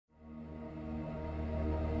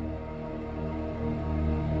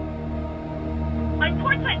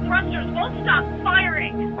lasers won't stop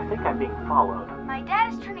firing. I think I'm being followed. My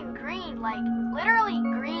dad is turning green, like literally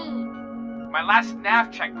green. My last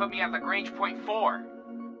nav check put me at Lagrange point 4.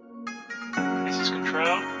 This is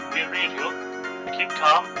Control. We read you. Keep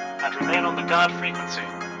calm and remain on the guard frequency.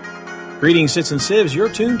 Greetings, Sits and Sieves. You're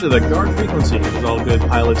tuned to the guard frequency. As all good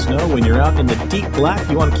pilots know, when you're out in the deep black,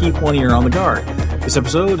 you want to keep one ear on the guard. This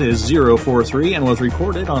episode is 043 and was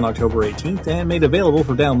recorded on October 18th and made available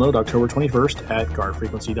for download October 21st at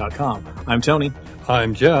guardfrequency.com. I'm Tony.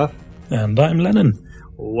 I'm Jeff. And I'm Lennon.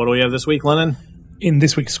 What do we have this week, Lennon? In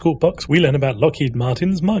this week's Squawk Box, we learn about Lockheed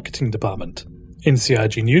Martin's marketing department. In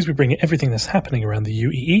CIG News, we bring you everything that's happening around the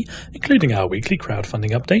UEE, including our weekly crowdfunding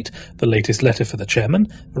update, the latest letter for the chairman,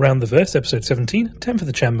 Around the Verse, episode 17, 10 for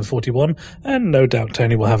the chairman 41, and no doubt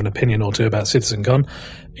Tony will have an opinion or two about CitizenCon.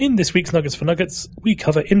 In this week's Nuggets for Nuggets, we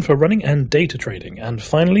cover info running and data trading, and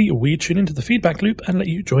finally, we tune into the feedback loop and let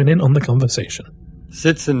you join in on the conversation.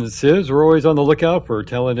 Sits and Sieves, we're always on the lookout for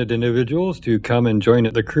talented individuals to come and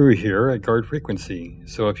join the crew here at Guard Frequency.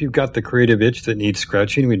 So if you've got the creative itch that needs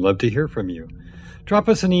scratching, we'd love to hear from you. Drop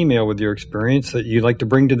us an email with your experience that you'd like to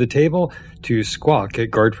bring to the table to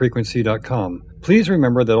squawk@guardfrequency.com. Please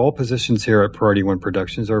remember that all positions here at Priority One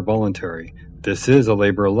Productions are voluntary. This is a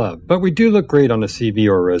labor of love, but we do look great on a CV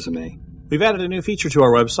or a resume. We've added a new feature to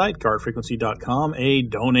our website, guardfrequency.com, a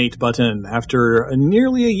donate button. After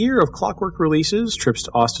nearly a year of Clockwork releases, trips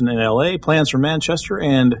to Austin and LA, plans for Manchester,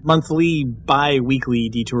 and monthly, bi-weekly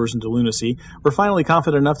detours into lunacy, we're finally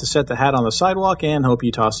confident enough to set the hat on the sidewalk and hope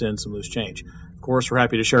you toss in some loose change. Of course, we're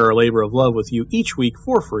happy to share our labor of love with you each week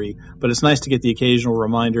for free, but it's nice to get the occasional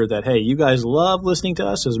reminder that, hey, you guys love listening to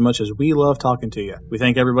us as much as we love talking to you. We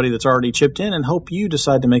thank everybody that's already chipped in and hope you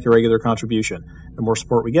decide to make a regular contribution. The more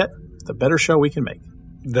support we get, the better show we can make.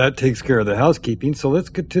 That takes care of the housekeeping, so let's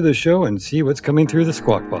get to the show and see what's coming through the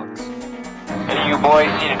Squawk Box. Any of you boys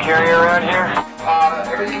seen a carrier around here?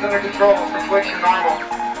 Everything's under control. Situation normal.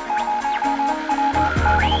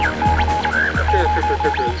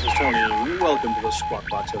 This is Tony. Welcome to the Squawk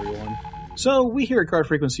Box, everyone. So, we here at Guard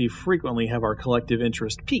Frequency frequently have our collective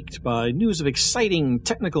interest piqued by news of exciting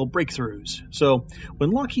technical breakthroughs. So, when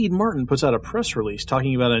Lockheed Martin puts out a press release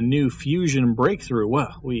talking about a new fusion breakthrough,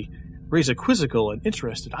 well, we raise a quizzical and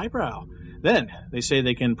interested eyebrow. Then, they say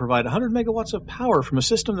they can provide 100 megawatts of power from a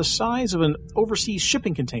system the size of an overseas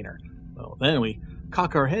shipping container. Well, then we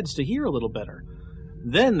cock our heads to hear a little better.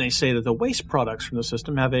 Then they say that the waste products from the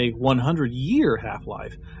system have a 100-year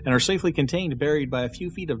half-life and are safely contained buried by a few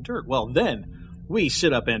feet of dirt. Well, then we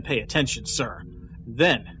sit up and pay attention, sir.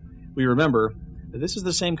 Then we remember that this is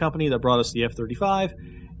the same company that brought us the F-35,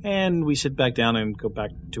 and we sit back down and go back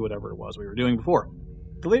to whatever it was we were doing before.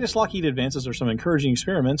 The latest Lockheed advances are some encouraging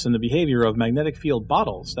experiments in the behavior of magnetic field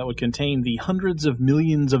bottles that would contain the hundreds of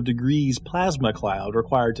millions of degrees plasma cloud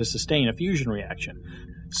required to sustain a fusion reaction.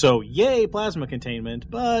 So, yay, plasma containment,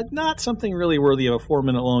 but not something really worthy of a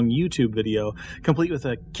 4-minute-long YouTube video, complete with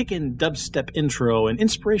a kickin' dubstep intro and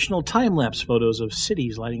inspirational time-lapse photos of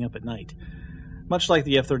cities lighting up at night. Much like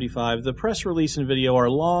the F-35, the press release and video are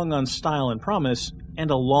long on style and promise, and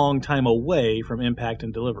a long time away from impact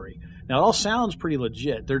and delivery. Now, it all sounds pretty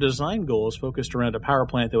legit. Their design goal is focused around a power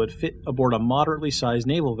plant that would fit aboard a moderately sized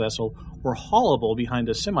naval vessel or haulable behind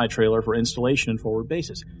a semi-trailer for installation in forward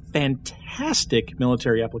bases. Fantastic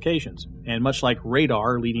military applications. And much like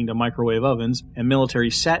radar leading to microwave ovens and military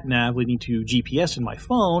sat-nav leading to GPS in my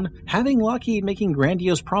phone, having Lockheed making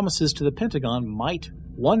grandiose promises to the Pentagon might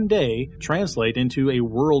one day translate into a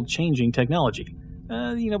world-changing technology.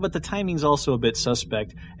 But the timing's also a bit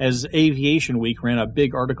suspect, as Aviation Week ran a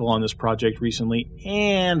big article on this project recently,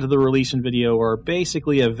 and the release and video are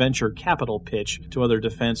basically a venture capital pitch to other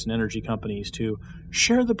defense and energy companies to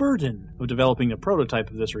share the burden of developing a prototype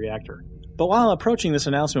of this reactor. But while approaching this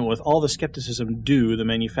announcement with all the skepticism due the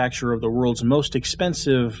manufacturer of the world's most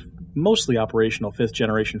expensive, mostly operational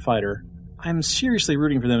 5th-generation fighter, I'm seriously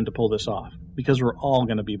rooting for them to pull this off, because we're all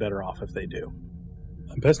going to be better off if they do.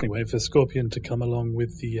 I'm personally waiting for Scorpion to come along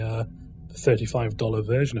with the $35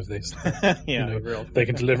 version of this. They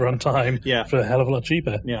can deliver on time for a hell of a lot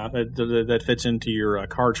cheaper. Yeah, that fits into your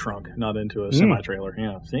car trunk, not into a semi-trailer.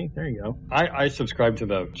 Yeah, see? There you go. I subscribe to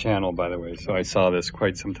the channel, by the way, so I saw this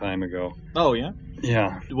quite some time ago. Oh, yeah?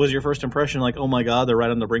 Yeah. Was your first impression like, oh my god, they're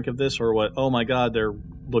right on the brink of this, or what, oh my god, they're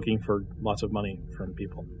looking for lots of money from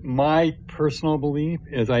people? My personal belief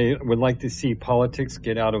is I would like to see politics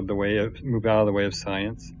move out of the way of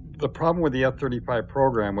science. The problem with the F-35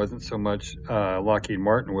 program wasn't so much Lockheed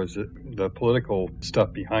Martin, was the political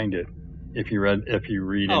stuff behind it. If you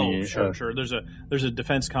read any, sure. There's a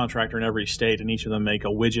defense contractor in every state, and each of them make a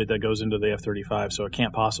widget that goes into the F-35, so it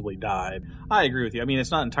can't possibly die. I agree with you. I mean,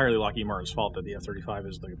 it's not entirely Lockheed Martin's fault that the F-35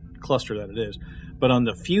 is the cluster that it is, but on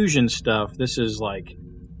the fusion stuff, this is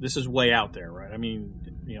way out there, right? I mean,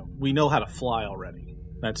 we know how to fly already.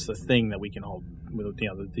 That's the thing that we can all,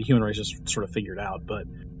 the human race has sort of figured out, but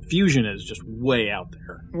fusion is just way out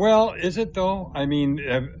there. Well, is it though? I mean,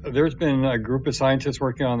 there's been a group of scientists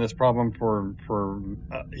working on this problem for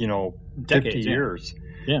decades, 50 years.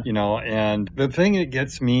 Yeah. And the thing that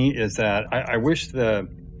gets me is that I wish the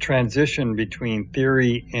transition between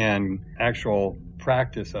theory and actual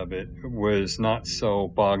practice of it was not so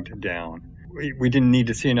bogged down. We didn't need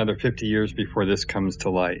to see another 50 years before this comes to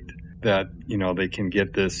light. That, they can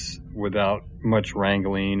get this without much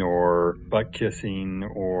wrangling or butt kissing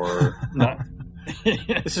or not.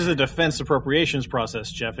 This is a defense appropriations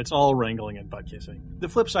process, Jeff. It's all wrangling and butt kissing. The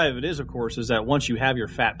flip side of it is, of course, is that once you have your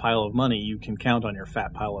fat pile of money, you can count on your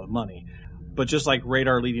fat pile of money. But just like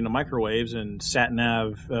radar leading to microwaves and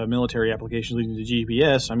sat-nav military applications leading to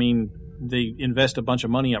GPS, I mean, they invest a bunch of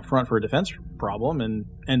money up front for a defense problem and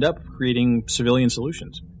end up creating civilian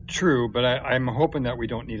solutions. True, but I'm hoping that we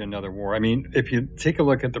don't need another war. I mean, if you take a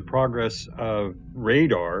look at the progress of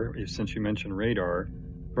radar, since you mentioned radar,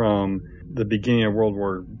 from the beginning of World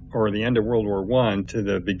War, or the end of World War I to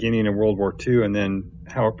the beginning of World War II, and then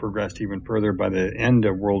how it progressed even further by the end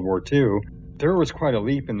of World War II, there was quite a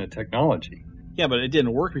leap in the technology. Yeah, but it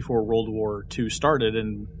didn't work before World War II started,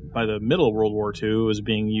 and by the middle of World War II, it was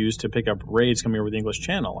being used to pick up raids coming over the English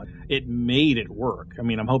Channel. It made it work. I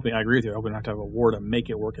mean, I agree with you, I hope we don't have to have a war to make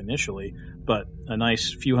it work initially, but a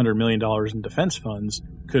nice few $100 million in defense funds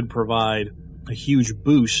could provide a huge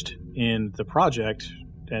boost in the project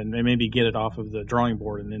and maybe get it off of the drawing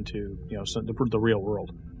board and into the real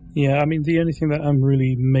world. Yeah, I mean, the only thing that I'm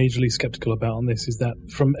really majorly skeptical about on this is that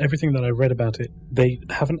from everything that I read about it, they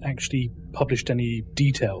haven't actually published any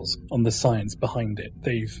details on the science behind it.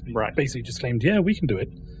 They've basically just claimed, yeah, we can do it.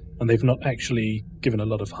 And they've not actually given a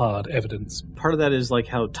lot of hard evidence. Part of that is like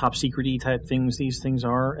how top secret-y type these things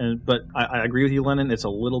are. But I agree with you, Lennon. It's a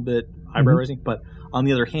little bit eyebrow-raising. But on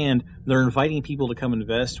the other hand, they're inviting people to come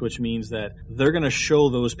invest, which means that they're going to show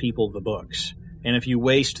those people the books. And if you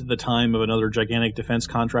waste the time of another gigantic defense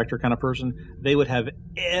contractor kind of person, they would have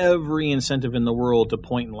every incentive in the world to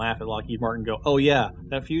point and laugh at Lockheed Martin and go, oh yeah,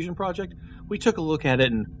 that fusion project, we took a look at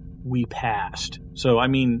it and we passed. So, I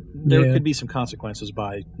mean, there could be some consequences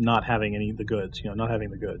by not having any of the goods, not having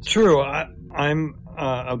the goods. True. I'm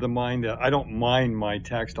of the mind that I don't mind my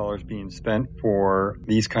tax dollars being spent for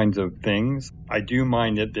these kinds of things. I do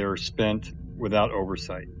mind that they're spent without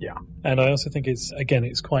oversight. Yeah. And I also think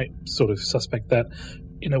it's quite sort of suspect that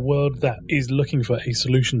in a world that is looking for a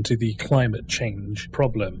solution to the climate change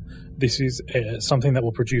problem, this is something that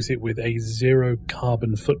will produce it with a zero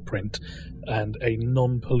carbon footprint and a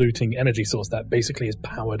non-polluting energy source that basically is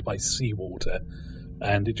powered by seawater.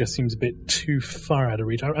 And it just seems a bit too far out of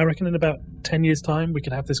reach. I reckon in about 10 years' time we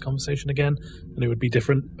could have this conversation again and it would be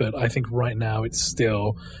different. But I think right now it's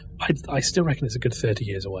still... I still reckon it's a good 30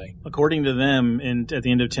 years away. According to them, at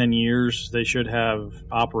the end of 10 years, they should have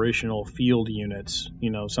operational field units,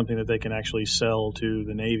 something that they can actually sell to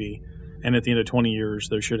the Navy. And at the end of 20 years,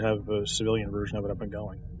 they should have a civilian version of it up and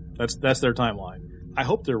going. That's their timeline. I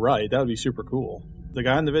hope they're right. That would be super cool. The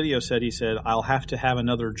guy in the video said, I'll have to have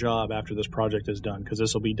another job after this project is done because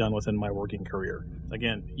this will be done within my working career.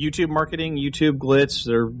 Again, YouTube marketing, YouTube glitz,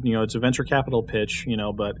 it's a venture capital pitch,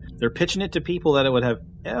 but they're pitching it to people that it would have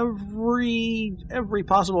every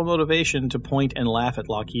possible motivation to point and laugh at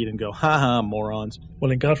Lockheed and go, ha, morons.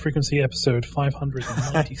 Well, in Guard Frequency episode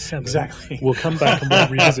 597, exactly. We'll come back and we'll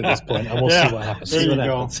revisit this point and we'll see what happens. There you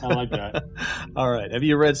go. I like that. All right. Have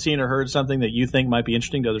you read, seen, or heard something that you think might be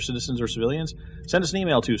interesting to other citizens or civilians? Send us an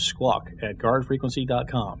email to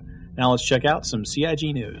squawk@guardfrequency.com. Now let's check out some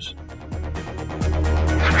CIG news.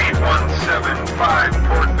 3175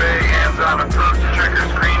 Port Bay, hands on approach, checker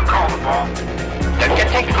screen, call the ball. Don't get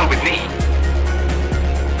technical with me.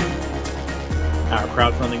 Our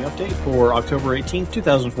crowdfunding update for October 18th,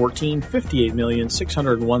 2014,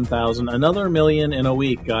 58,601,000. Another million in a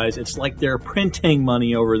week, guys. It's like they're printing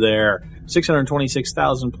money over there.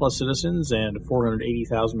 626,000 plus citizens and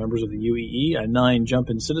 480,000 members of the UEE, a 9 jump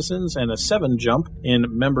in citizens and a 7 jump in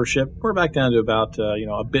membership. We're back down to about,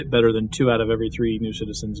 a bit better than 2 out of every 3 new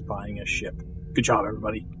citizens buying a ship. Good job,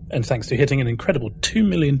 everybody. And thanks to hitting an incredible $2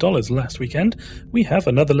 million last weekend, we have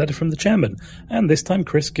another letter from the chairman. And this time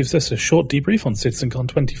Chris gives us a short debrief on CitizenCon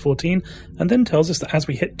 2014, and then tells us that as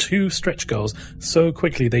we hit 2 stretch goals so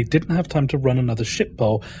quickly they didn't have time to run another ship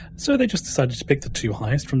poll, so they just decided to pick the 2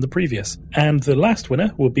 highest from the previous. And the last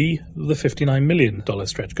winner will be the $59 million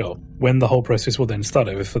stretch goal, when the whole process will then start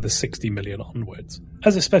over for the $60 million onwards.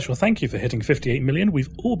 As a special thank you for hitting $58 million, we've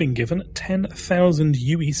all been given 10,000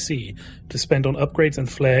 UEC to spend on upgrades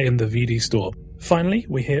and flair in the VD store. Finally,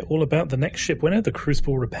 we hear all about the next ship winner, the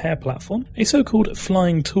Crucible Repair Platform, a so-called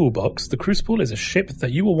flying toolbox. The Crucible is a ship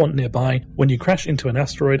that you will want nearby when you crash into an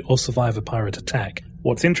asteroid or survive a pirate attack.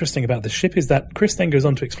 What's interesting about the ship is that Chris then goes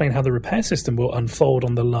on to explain how the repair system will unfold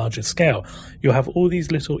on the larger scale. You'll have all these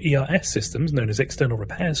little ERS systems, known as external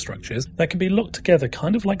repair structures, that can be locked together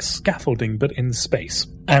kind of like scaffolding but in space.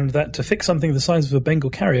 And that to fix something the size of a Bengal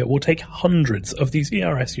carrier will take hundreds of these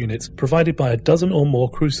ERS units provided by a dozen or more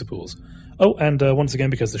Crucibles. Oh, and once again,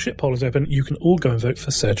 because the ship poll is open, you can all go and vote for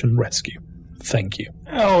Search and Rescue. Thank you.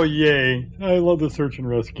 Oh, yay. I love the Search and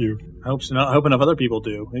Rescue. I hope enough other people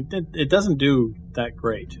do. It doesn't do that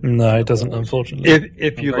great. No, it doesn't, unfortunately.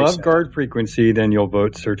 If you love guard frequency, then you'll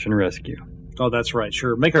vote Search and Rescue. Oh, that's right.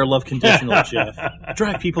 Sure. Make our love conditional, Jeff.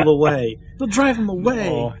 Drive people away. They'll drive them away.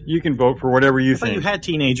 Oh, you can vote for whatever you think. You had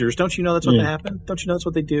teenagers. Don't you know that's what happened? Don't you know that's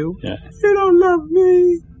what they do? Yeah. You don't love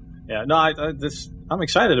me. Yeah. No, I'm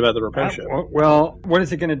excited about the repair ship. Well, what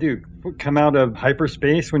is it going to do? Come out of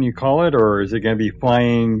hyperspace when you call it, or is it going to be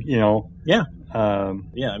flying? Yeah. I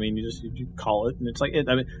mean, you call it, and it's like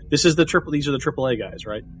this is the triple. These are the AAA guys,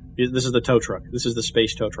 right? This is the tow truck. This is the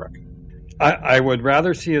space tow truck. I would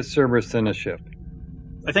rather see a service than a ship.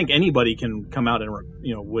 I think anybody can come out and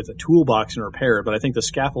with a toolbox and repair it, but I think the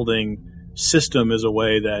scaffolding system is a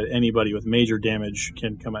way that anybody with major damage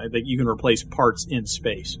can come out. That you can replace parts in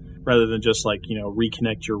space rather than just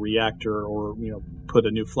reconnect your reactor or put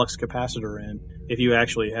a new flux capacitor in. If you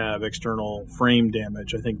actually have external frame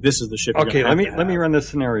damage, I think this is the ship. Okay, let me run this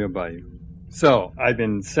scenario by you. So I've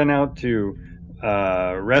been sent out to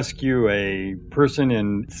rescue a person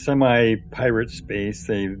in semi-pirate space.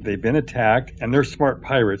 They've been attacked, and they're smart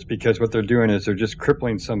pirates because what they're doing is they're just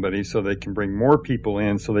crippling somebody so they can bring more people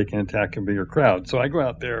in so they can attack a bigger crowd. So I go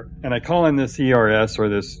out there and I call in this ERS or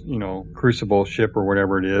this Crucible ship or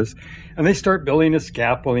whatever it is, and they start building a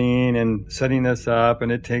scaffolding and setting this up,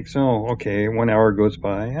 and it takes 1 hour goes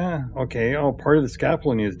by. Part of the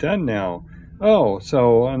scaffolding is done now.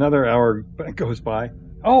 So another hour goes by.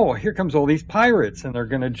 Here comes all these pirates, and they're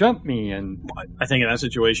going to jump me. And I think in that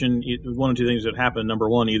situation, one of 2 things would happen. Number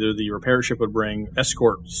one, either the repair ship would bring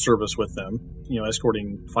escort service with them,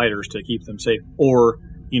 escorting fighters to keep them safe, or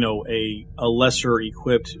a lesser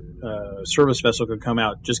equipped service vessel could come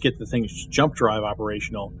out, just get the thing's jump drive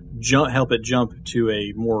operational, help it jump to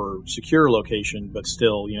a more secure location, but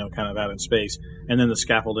still kind of out in space, and then the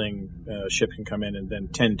scaffolding ship can come in and then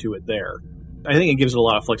tend to it there. I think it gives it a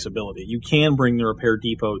lot of flexibility. You can bring the repair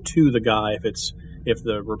depot to the guy if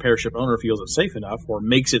the repair ship owner feels it's safe enough or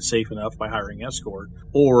makes it safe enough by hiring escort,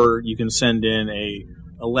 or you can send in a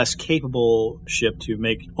less capable ship to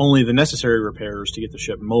make only the necessary repairs to get the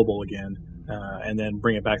ship mobile again, and then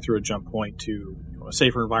bring it back through a jump point to a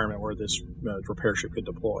safer environment where this repair ship could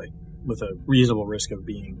deploy with a reasonable risk of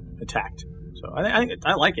being attacked. So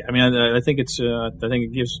I like it. I mean, I think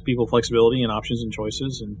it gives people flexibility and options and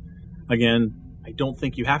choices. And again, I don't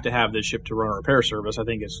think you have to have this ship to run a repair service. I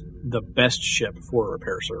think it's the best ship for a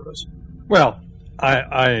repair service. Well,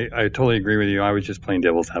 I totally agree with you. I was just playing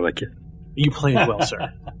devil's advocate. You played well,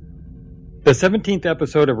 sir. The 17th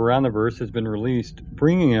episode of Around the Verse has been released,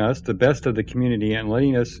 bringing us the best of the community and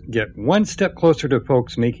letting us get one step closer to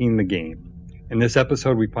folks making the game. In this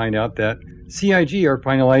episode, we find out that CIG are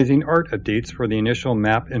finalizing art updates for the initial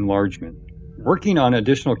map enlargement, working on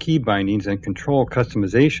additional key bindings and control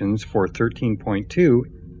customizations for 13.2,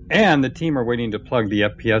 and the team are waiting to plug the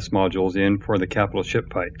FPS modules in for the capital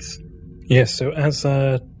ship fights. Yes, so as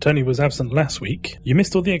Tony was absent last week, you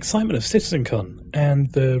missed all the excitement of CitizenCon and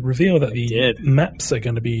the reveal that the maps are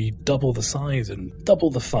going to be double the size and double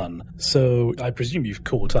the fun. So I presume you've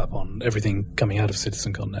caught up on everything coming out of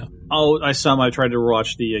CitizenCon now. Oh, I tried to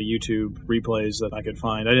watch the YouTube replays that I could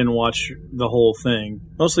find. I didn't watch the whole thing,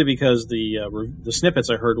 mostly because the snippets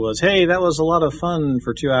I heard was, hey, that was a lot of fun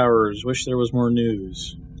for 2 hours. Wish there was more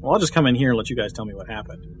news. Well, I'll just come in here and let you guys tell me what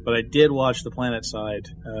happened. But I did watch the Planet Side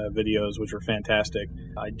videos, which are fantastic.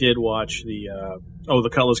 I did watch the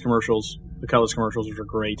Cutlass commercials. The Cutlass commercials, which are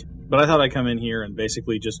great. But I thought I'd come in here and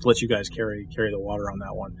basically just let you guys carry the water on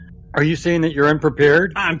that one. Are you saying that you're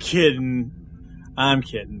unprepared? I'm kidding. I'm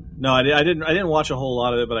kidding. No, I didn't watch a whole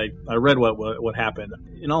lot of it, but I read what happened.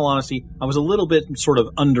 In all honesty, I was a little bit sort of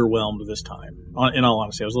underwhelmed this time. In all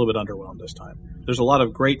honesty, I was a little bit underwhelmed this time. There's a lot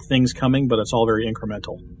of great things coming, but it's all very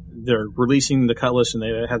incremental. They're releasing the Cutlass, and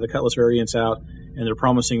they have the Cutlass variants out, and they're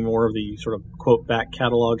promising more of the sort of quote back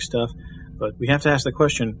catalog stuff. But we have to ask the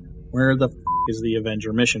question: where the is the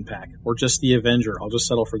Avenger mission pack, or just the Avenger? I'll just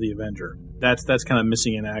settle for the Avenger. That's kind of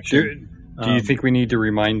missing in action. Do you think we need to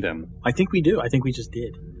remind them? I think we do. I think we just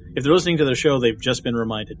did. If they're listening to the show, they've just been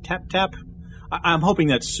reminded. Tap, tap. I'm hoping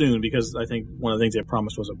that's soon, because I think one of the things they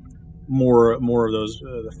promised was more of those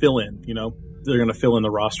the fill-in. They're going to fill in the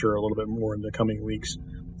roster a little bit more in the coming weeks.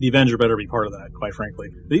 The Avenger better be part of that, quite frankly.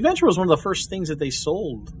 The Avenger was one of the first things that they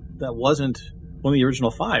sold that wasn't one of the original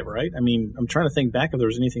 5, right? I mean, I'm trying to think back if there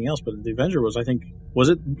was anything else, but the Avenger was, I think, was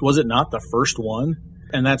it not the first one?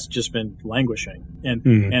 And that's just been languishing.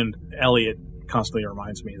 And Elliot constantly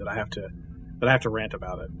reminds me that I have to rant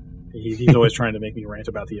about it. He's always trying to make me rant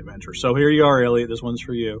about the Avenger. So here you are, Elliot. This one's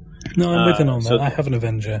for you. No, I'm with him on that. I have an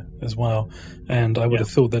Avenger as well, and I would have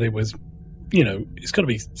thought that it was, it's got to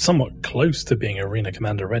be somewhat close to being Arena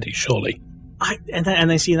Commander ready, surely. And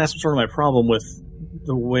that's sort of my problem with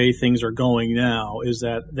the way things are going now, is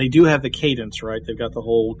that they do have the cadence, right? They've got the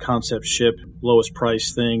whole concept ship, lowest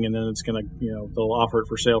price thing, and then it's going to, they'll offer it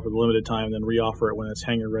for sale for the limited time and then re-offer it when it's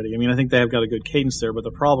hangar ready. I mean, I think they have got a good cadence there, but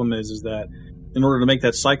the problem is that in order to make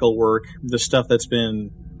that cycle work, the stuff that's been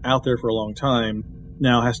out there for a long time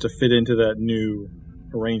now has to fit into that new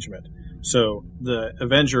arrangement. So the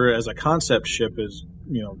Avenger as a concept ship is,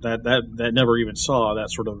 that never even saw that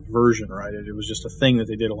sort of version, right? It was just a thing that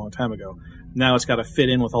they did a long time ago. Now it's got to fit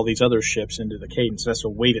in with all these other ships into the cadence. It has to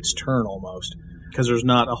wait its turn almost, because there's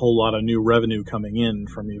not a whole lot of new revenue coming in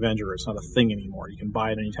from the Avenger. It's not a thing anymore. You can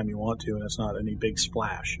buy it anytime you want to, and it's not any big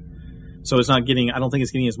splash. So it's not getting, I don't think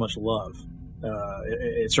it's getting as much love.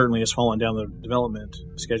 It certainly has fallen down the development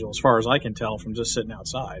schedule as far as I can tell from just sitting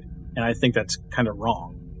outside. And I think that's kind of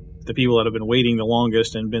wrong. The people that have been waiting the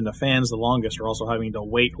longest and been the fans the longest are also having to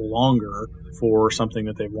wait longer for something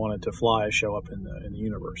that they've wanted to fly show up in the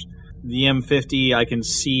universe. The M50, I can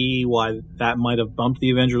see why that might have bumped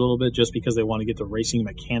the Avenger a little bit, just because they want to get the racing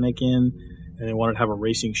mechanic in, and they wanted to have a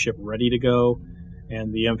racing ship ready to go.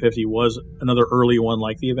 And the M50 was another early one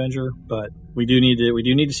like the Avenger, but we do need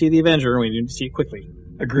to see the Avenger, and we need to see it quickly.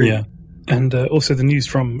 Agreed. Yeah. And also the news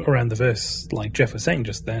from around the verse, like Jeff was saying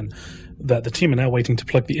just then, that the team are now waiting to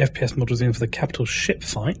plug the FPS models in for the capital ship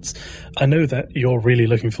fights. I know that you're really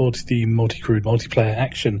looking forward to the multi-crewed multiplayer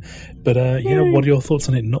action, but what are your thoughts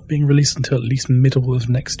on it not being released until at least middle of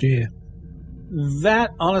next year?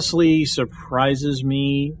 That honestly surprises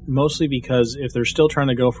me, mostly because if they're still trying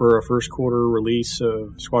to go for a first quarter release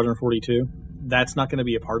of Squadron 42, that's not going to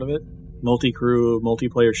be a part of it. Multi-crew,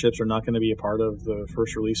 multiplayer ships are not going to be a part of the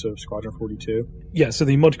first release of Squadron 42. Yeah, so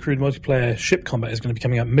the multi-crewed multiplayer ship combat is going to be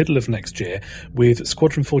coming out middle of next year, with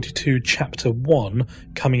Squadron 42 Chapter 1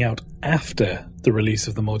 coming out after the release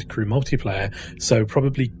of the multi-crew multiplayer, so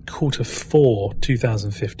probably Q4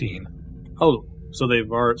 2015. Oh, so they've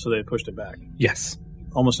pushed it back. Yes.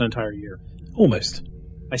 Almost an entire year. Almost.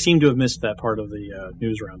 I seem to have missed that part of the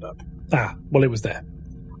news roundup. Ah, well, it was there.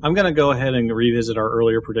 I'm going to go ahead and revisit our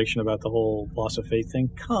earlier prediction about the whole loss of faith thing.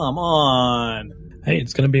 Come on. Hey,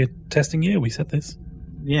 it's going to be a testing year. We said this.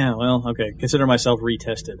 Yeah, well, okay. Consider myself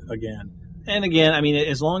retested again. And again, I mean,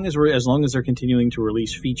 as long as they're continuing to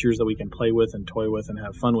release features that we can play with and toy with and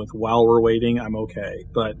have fun with while we're waiting, I'm okay.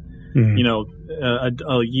 But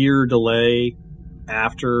a year delay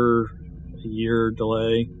after a year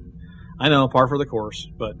delay, I know, par for the course,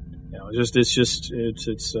 but it's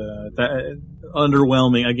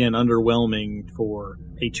underwhelming for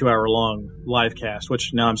a 2-hour long live cast,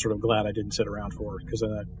 which now I'm sort of glad I didn't sit around for, because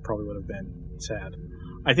then that probably would have been sad.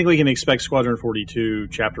 I think we can expect Squadron 42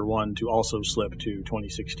 Chapter 1 to also slip to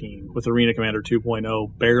 2016, with Arena Commander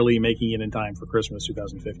 2.0 barely making it in time for Christmas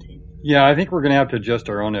 2015. Yeah, I think we're going to have to adjust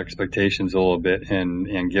our own expectations a little bit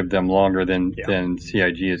and give them longer than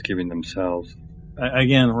CIG is giving themselves.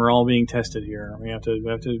 Again, we're all being tested here. We have to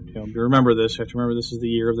remember this. We have to remember this is the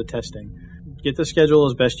year of the testing. Get the schedule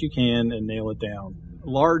as best you can and nail it down.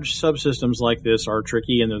 Large subsystems like this are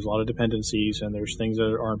tricky, and there's a lot of dependencies, and there's things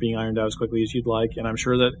that aren't being ironed out as quickly as you'd like. And I'm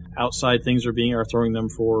sure that outside things are throwing them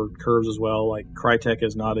for curves as well. Like Crytek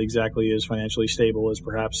is not exactly as financially stable as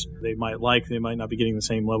perhaps they might like. They might not be getting the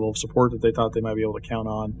same level of support that they thought they might be able to count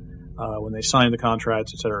on when they signed the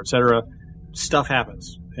contracts, et cetera, et cetera. Stuff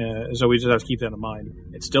happens. So we just have to keep that in mind.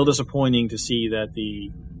 It's still disappointing to see that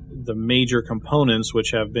the major components,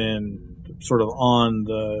 which have been sort of on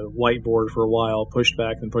the whiteboard for a while, pushed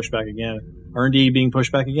back and pushed back again, are indeed being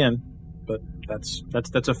pushed back again. but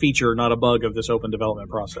that's a feature, not a bug of this open development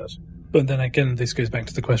process. But then again, this goes back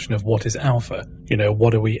to the question of what is alpha?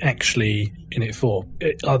 What are we actually in it for?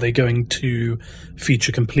 Are they going to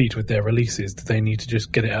feature complete with their releases? Do they need to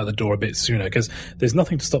just get it out of the door a bit sooner? Because there's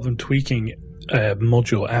nothing to stop them tweaking a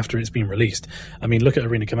module after it's been released. I mean, look at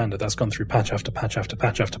Arena Commander. That's gone through patch after patch after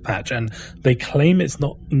patch after patch, and they claim it's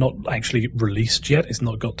not actually released yet. It's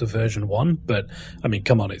not got to version 1, but I mean,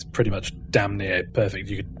 come on, it's pretty much damn near perfect.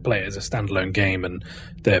 You could play it as a standalone game, and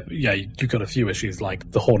you've got a few issues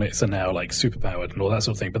like the Hornets are now like superpowered and all that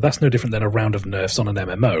sort of thing, but that's no different than a round of nerfs on an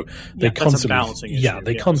MMO. That's a balancing issue.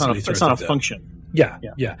 It's not a function. Yeah.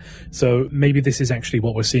 So maybe this is actually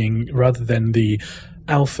what we're seeing, rather than the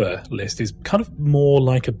alpha list is kind of more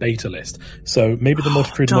like a beta list. So maybe the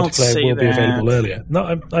multiplayer will be available earlier.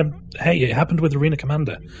 No, hey, it happened with Arena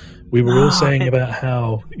Commander. We were all saying about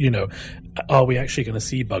how, are we actually going to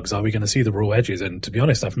see bugs? Are we going to see the raw edges? And to be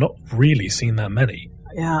honest, I've not really seen that many.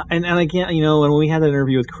 Yeah, and again, when we had that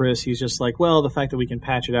interview with Chris, he's just like, well, the fact that we can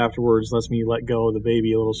patch it afterwards lets me let go of the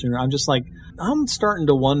baby a little sooner. I'm just like, I'm starting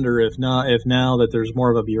to wonder if now that there's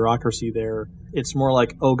more of a bureaucracy there, it's more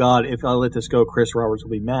like, oh God, if I let this go, Chris Roberts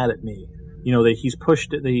will be mad at me. That he's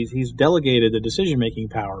pushed it, he's delegated the decision-making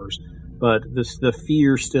powers, but the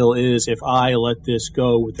fear still is, if I let this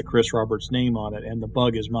go with the Chris Roberts name on it and the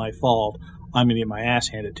bug is my fault, I'm going to get my ass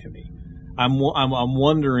handed to me. I'm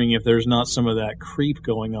wondering if there's not some of that creep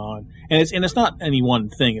going on, and it's not any one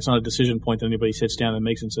thing. It's not a decision point that anybody sits down and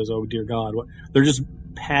makes and says, "Oh dear God," they're just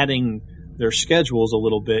padding their schedules a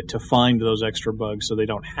little bit to find those extra bugs, so they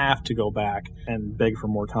don't have to go back and beg for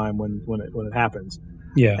more time when it happens.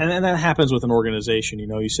 Yeah, and that happens with an organization.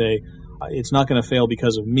 You say it's not going to fail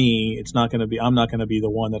because of me. It's not going to be. I'm not going to be the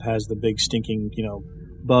one that has the big stinking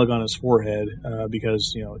bug on his forehead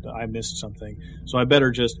because I missed something. So I better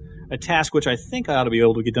just a task which I think I ought to be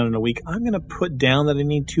able to get done in a week. I'm going to put down that I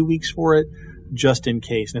need 2 weeks for it, just in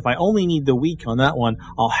case. And if I only need the week on that one,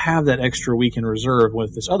 I'll have that extra week in reserve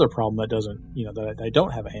with this other problem that doesn't, that I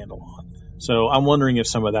don't have a handle on. So I'm wondering if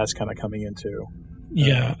some of that's kind of coming into.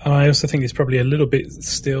 Yeah, and I also think it's probably a little bit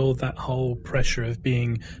still that whole pressure of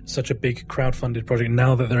being such a big crowdfunded project.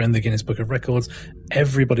 Now that they're in the Guinness Book of Records,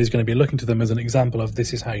 everybody's going to be looking to them as an example of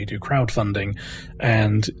this is how you do crowdfunding.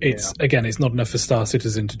 And it's not enough for Star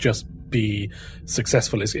Citizen to just be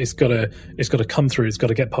successful. It's got to come through. It's got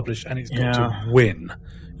to get published, and it's got to win.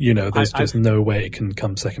 There's just no way it can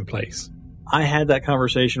come second place. I had that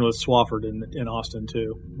conversation with Swafford in Austin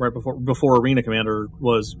too, right before Arena Commander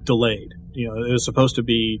was delayed. It was supposed to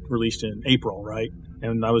be released in April, right?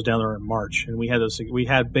 And I was down there in March, and we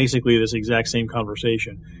had basically this exact same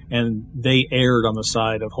conversation, and they erred on the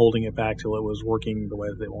side of holding it back till it was working the way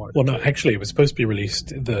that they wanted. Well, no, actually, it was supposed to be released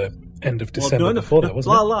the end of December before that,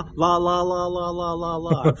 wasn't it? La.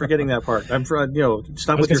 I'm forgetting that part.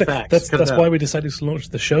 Stop with your facts. That's why we decided to launch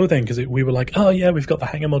the show then, because we were like, oh yeah, we've got the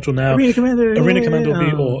Hangar module now. Arena Commander will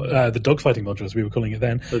be, or the dogfighting module as we were calling it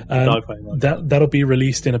then. The dogfighting module. That'll be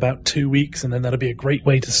released in about 2 weeks, and then that'll be a great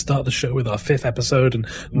way to start the show with our 5th episode. And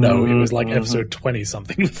it was like episode 20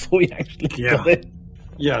 something before we actually got it.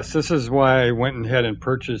 Yes, this is why I went ahead and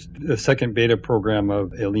purchased the second beta program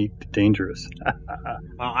of Elite Dangerous.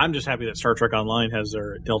 I'm just happy that Star Trek Online has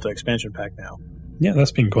their Delta expansion pack now. Yeah,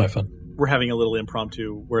 that's been quite fun. We're having a little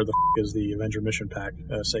impromptu where the is the Avenger Mission Pack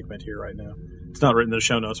segment here right now. It's not written in the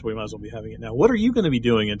show notes, but we might as well be having it now. What are you going to be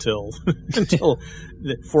doing until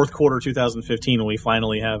the fourth quarter 2015 when we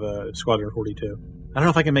finally have a Squadron 42? I don't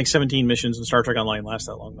know if I can make 17 missions in Star Trek Online last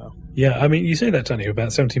that long, though. Yeah, I mean, you say that, Tony,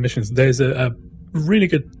 about 17 missions. There's a really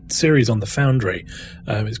good series on the Foundry.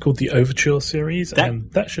 It's called the Overture series,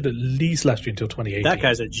 and that should at least last you until 2018. That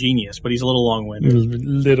guy's a genius, but he's a little long-winded.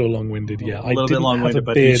 Little long-winded, yeah. I didn't have a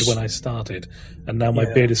beard when I started, and now my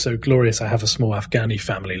beard is so glorious I have a small Afghani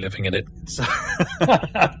family living in it.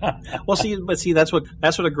 Well, see, that's what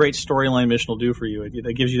a great storyline mission will do for you.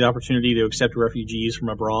 It gives you the opportunity to accept refugees from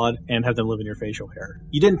abroad and have them live in your facial hair.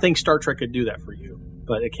 You didn't think Star Trek could do that for you,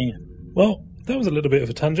 but it can. Well, that was a little bit of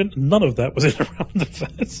a tangent. None of that was in Around the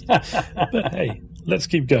Fence. But hey, let's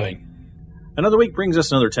keep going. Another week brings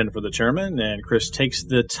us another 10 for the chairman, and Chris takes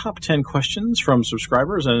the top 10 questions from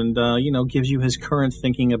subscribers and, gives you his current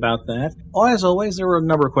thinking about that. As always, there were a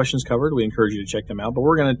number of questions covered. We encourage you to check them out, but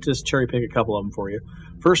we're going to just cherry pick a couple of them for you.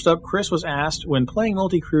 First up, Chris was asked, when playing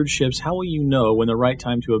multi-crewed ships, how will you know when the right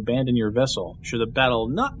time to abandon your vessel should the battle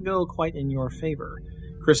not go quite in your favor?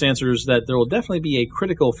 Chris answers that there will definitely be a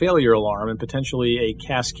critical failure alarm and potentially a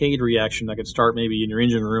cascade reaction that could start maybe in your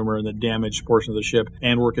engine room or in the damaged portion of the ship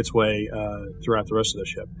and work its way throughout the rest of the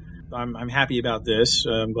ship. I'm happy about this.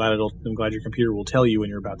 I'm glad your computer will tell you when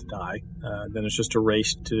you're about to die. Then it's just a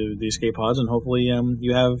race to the escape pods, and hopefully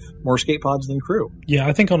you have more escape pods than crew. Yeah,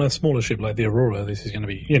 I think on a smaller ship like the Aurora, this is going to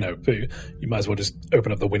be, you might as well just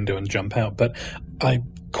open up the window and jump out. But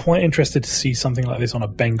I'm quite interested to see something like this on a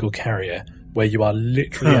Bengal carrier, where you are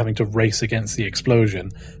literally having to race against the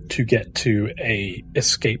explosion to get to a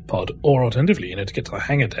escape pod, or alternatively, to get to the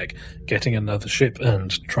hangar deck, getting another ship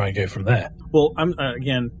and try and go from there. Well,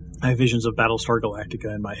 I have visions of Battlestar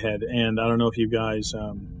Galactica in my head, and I don't know if you guys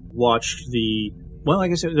watched the. Well, I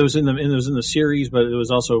guess it was in the series, but it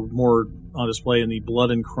was also more on display in the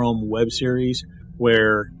Blood and Chrome web series,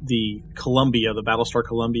 where the Battlestar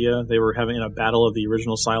Columbia, they were having a battle of the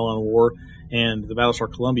original Cylon War, and the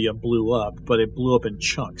Battlestar Columbia blew up, but it blew up in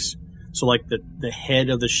chunks. So, like, the head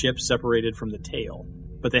of the ship separated from the tail.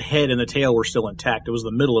 But the head and the tail were still intact. It was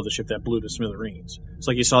the middle of the ship that blew to smithereens. It's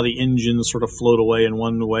like you saw the engines sort of float away in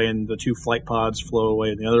one way, and the two flight pods flow away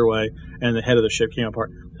in the other way, and the head of the ship came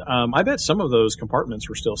apart. I bet some of those compartments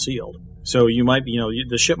were still sealed. So you might be,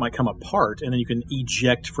 the ship might come apart, and then you can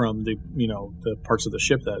eject from the parts of the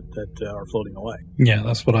ship that are floating away. Yeah,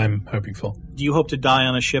 that's what I'm hoping for. Do you hope to die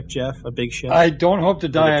on a ship, Jeff? A big ship? I don't hope to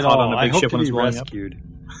die at all. On a big I hope ship to when be it's blowing rescued.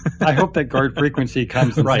 I hope that guard frequency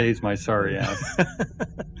comes and saves my sorry ass.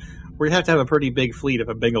 We have to have a pretty big fleet if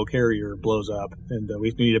a Bengal carrier blows up, and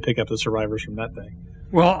we need to pick up the survivors from that thing.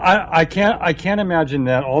 Well, I can't imagine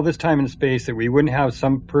that all this time in space that we wouldn't have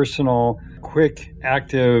some personal, quick,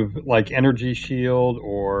 active, like energy shield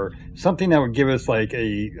or something that would give us like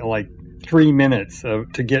 3 minutes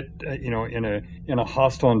to get in a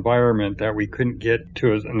hostile environment that we couldn't get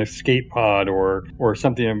to as an escape pod or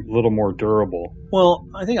something a little more durable. Well,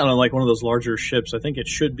 I think on like one of those larger ships, I think it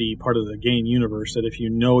should be part of the game universe that if you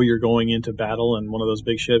know you're going into battle in one of those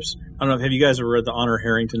big ships, I don't know, have you guys ever read the Honor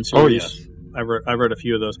Harrington series? Oh, yes. I've read a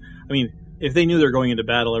few of those. I mean, if they knew they're going into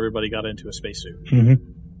battle, everybody got into a spacesuit. Mm-hmm.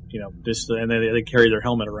 And they carry their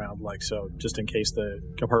helmet around, so just in case the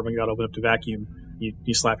compartment got opened up to vacuum,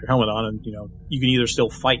 you slap your helmet on, and you can either still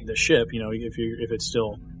fight the ship, if it's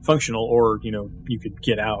still functional, or you could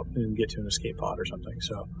get out and get to an escape pod or something.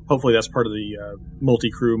 So hopefully that's part of the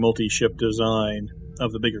multi-crew, multi-ship design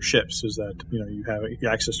of the bigger ships, is that you have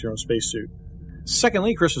access to your own spacesuit.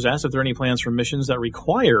 Secondly, Chris was asked if there are any plans for missions that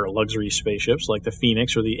require luxury spaceships like the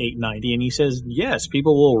Phoenix or the 890, and he says, yes,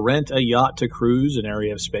 people will rent a yacht to cruise an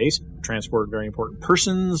area of space, transport very important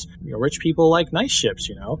persons. Rich people like nice ships,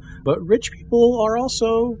 but rich people are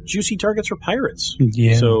also juicy targets for pirates.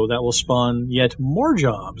 Yeah. So that will spawn yet more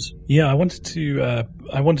jobs. Yeah, I wanted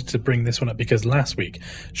to bring this one up because last week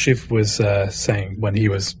Shiv was saying, when he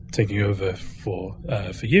was taking over for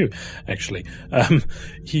you, actually,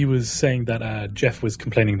 he was saying that Jeff was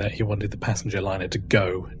complaining that he wanted the passenger liner to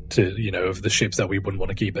go to, of the ships that we wouldn't want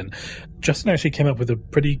to keep. And Justin actually came up with a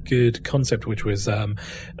pretty good concept, which was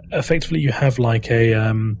effectively you have like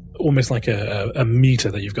almost like a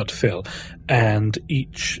meter that you've got to fill, and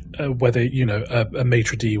each whether a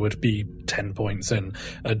maitre d' would be 10 points and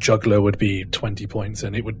a juggler would be 20 points,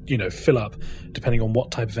 and it would fill up depending on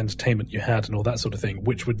what type of entertainment you had and all that sort of thing,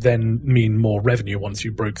 which would then mean more revenue once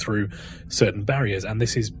you broke through certain barriers. And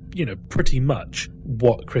this is pretty much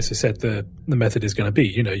what Chris has said the method is going to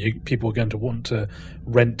be. People are going to want to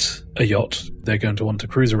rent a yacht, they're going to want to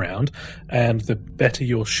cruise around, and the better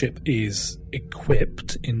your ship is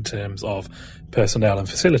equipped in terms of personnel and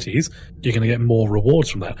facilities, you're going to get more rewards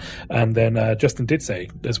from that. And then Justin did say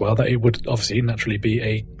as well that it would obviously naturally be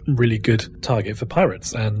a really good target for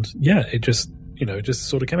pirates. And yeah, it just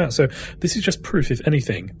sort of came out. So this is just proof, if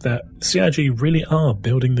anything, that CIG really are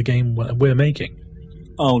building the game we're making.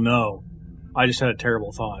 Oh no, I just had a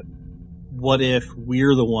terrible thought. What if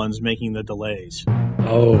we're the ones making the delays?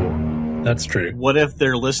 Oh, that's true. What if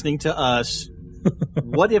they're listening to us?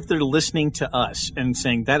 What if they're listening to us and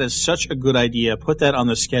saying that is such a good idea, put that on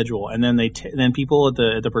the schedule, and then then people at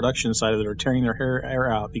the production side of it are tearing their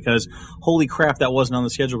hair out because holy crap, that wasn't on the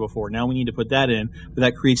schedule before. Now we need to put that in, but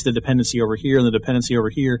that creates the dependency over here and the dependency over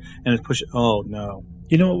here, and it pushes. Oh no!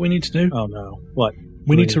 You know what we need to do? Oh no! What?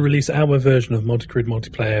 We need to release our version of Multicrude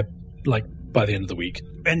Multiplayer by the end of the week.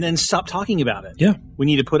 And then stop talking about it. Yeah. We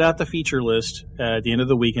need to put out the feature list at the end of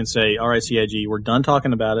the week and say, all right, CIG, we're done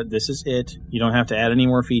talking about it. This is it. You don't have to add any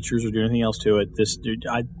more features or do anything else to it.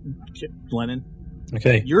 Lennon.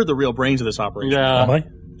 Okay. You're the real brains of this operation. Yeah. Am I?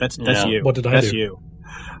 That's you. What did I do? That's you.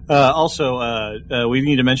 Also, we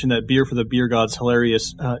need to mention that Beer for the Beer God's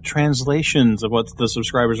hilarious translations of what the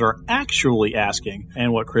subscribers are actually asking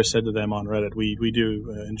and what Chris said to them on Reddit. We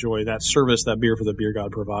do enjoy that service that Beer for the Beer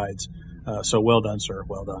God provides. So well done, sir.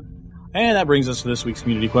 Well done. And that brings us to this week's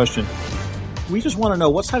community question. We just want to know,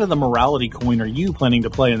 what side of the morality coin are you planning to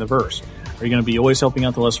play in the verse? Are you going to be always helping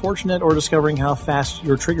out the less fortunate, or discovering how fast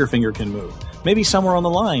your trigger finger can move? Maybe somewhere on the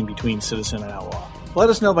line between citizen and outlaw. Let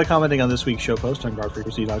us know by commenting on this week's show post on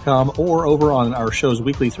guardfrequency.com or over on our show's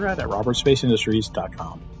weekly thread at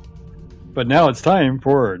robertspaceindustriescom. But now it's time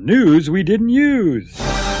for News We Didn't Use.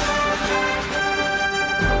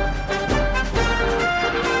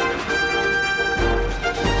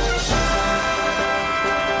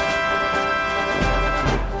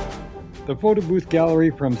 The photo booth gallery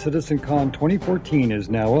from CitizenCon 2014 is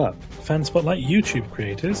now up. Fan Spotlight YouTube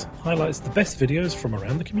creators highlights the best videos from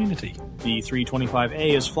around the community. The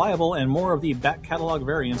 325A is flyable, and more of the back catalog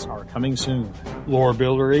variants are coming soon. Lore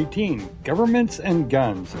Builder 18, Governments and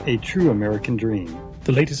Guns, a True American Dream.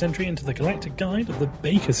 The latest entry into the Galactic Guide of the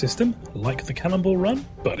Baker System, like the Cannonball Run,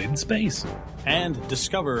 but in space. And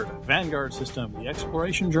Discovered, Vanguard System, the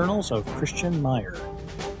exploration journals of Christian Meyer.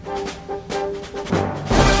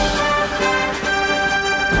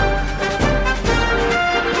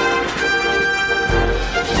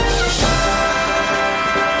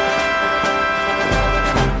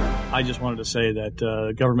 I just wanted to say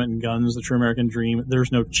that Government and Guns, the True American Dream,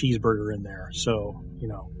 there's no cheeseburger in there, so,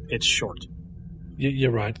 it's short.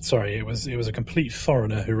 You're right. Sorry, it was a complete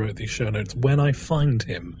foreigner who wrote these show notes. When I find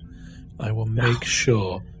him, I will make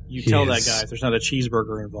sure you tell that guy if there's not a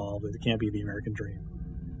cheeseburger involved, it can't be the American Dream.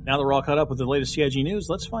 Now that we're all caught up with the latest CIG news,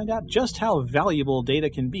 let's find out just how valuable data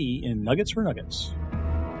can be in Nuggets for Nuggets.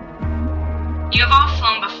 You have all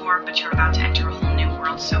flown before, but you're about to enter a whole new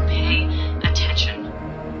world, so pay attention.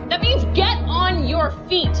 That means get on your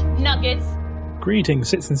feet, Nuggets! Greetings,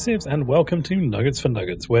 Sits and Sieves, and welcome to Nuggets for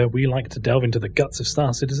Nuggets, where we like to delve into the guts of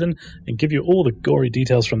Star Citizen and give you all the gory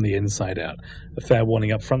details from the inside out. A fair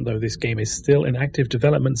warning up front, though, this game is still in active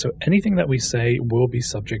development, so anything that we say will be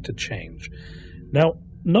subject to change. Now,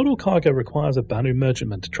 not all cargo requires a Banu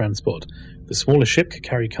merchantman to transport. The smallest ship could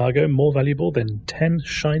carry cargo more valuable than 10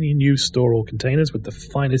 shiny new store-all containers with the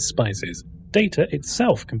finest spices. Data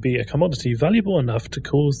itself can be a commodity valuable enough to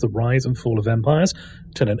cause the rise and fall of empires,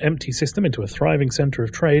 turn an empty system into a thriving center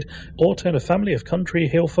of trade, or turn a family of country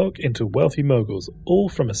hillfolk into wealthy moguls, all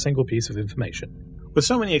from a single piece of information. With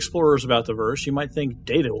so many explorers about the verse, you might think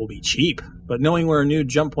data will be cheap, but knowing where a new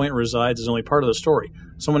jump point resides is only part of the story.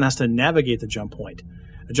 Someone has to navigate the jump point.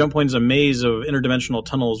 A jump point is a maze of interdimensional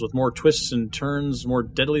tunnels with more twists and turns, more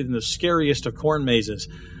deadly than the scariest of corn mazes.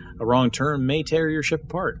 A wrong turn may tear your ship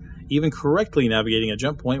apart. Even correctly navigating a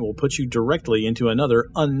jump point will put you directly into another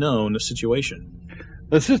unknown situation.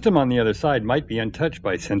 The system on the other side might be untouched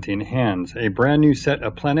by sentient hands, a brand new set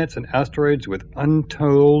of planets and asteroids with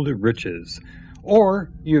untold riches.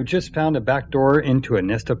 Or you've just found a backdoor into a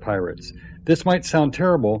nest of pirates. This might sound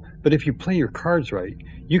terrible, but if you play your cards right,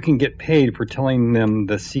 you can get paid for telling them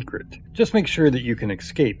the secret. Just make sure that you can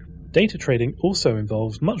escape. Data trading also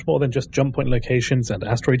involves much more than just jump point locations and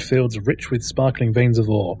asteroid fields rich with sparkling veins of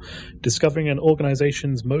ore. Discovering an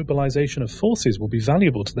organization's mobilization of forces will be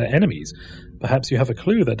valuable to their enemies. Perhaps you have a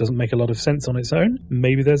clue that doesn't make a lot of sense on its own.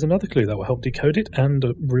 Maybe there's another clue that will help decode it and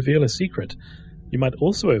reveal a secret. You might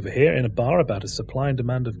also overhear in a bar about a supply and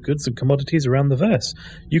demand of goods and commodities around the verse.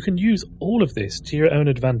 You can use all of this to your own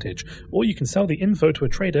advantage, or you can sell the info to a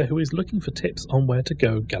trader who is looking for tips on where to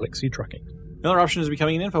go galaxy trucking. Another option is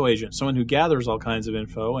becoming an info agent, someone who gathers all kinds of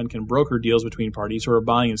info and can broker deals between parties who are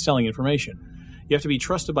buying and selling information. You have to be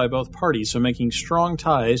trusted by both parties, so making strong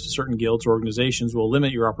ties to certain guilds or organizations will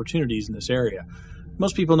limit your opportunities in this area.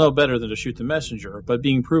 Most people know better than to shoot the messenger, but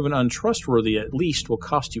being proven untrustworthy at least will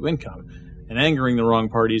cost you income, and angering the wrong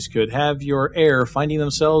parties could have your heir finding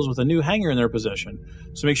themselves with a new hangar in their possession,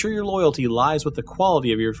 so make sure your loyalty lies with the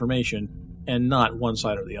quality of your information and not one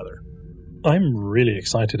side or the other. I'm really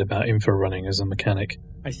excited about info running as a mechanic.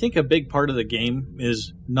 I think a big part of the game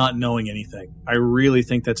is not knowing anything. I really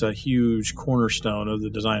think that's a huge cornerstone of the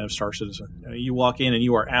design of Star Citizen. You walk in and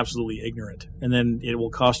you are absolutely ignorant, and then it will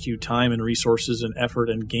cost you time and resources and effort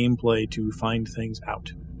and gameplay to find things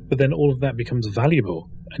out. But then all of that becomes valuable,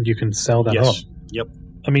 and you can sell that on. Yep.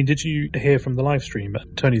 I mean, did you hear from the live stream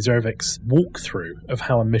Tony Zarevek's walkthrough of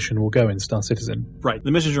how a mission will go in Star Citizen? Right.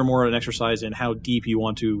 The missions are more an exercise in how deep you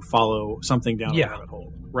want to follow something down the rabbit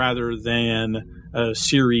hole, rather than a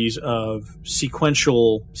series of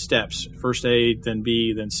sequential steps. First A, then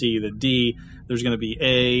B, then C, then D. There's going to be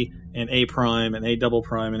A and A prime and A double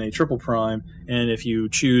prime and A triple prime. And if you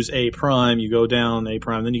choose A prime, you go down A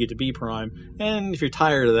prime, then you get to B prime. And if you're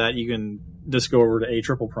tired of that, you can just go over to A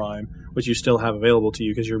triple prime, which you still have available to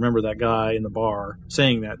you because you remember that guy in the bar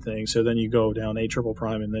saying that thing. So then you go down A triple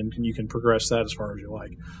prime and then you can progress that as far as you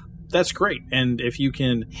like. that's great. And if you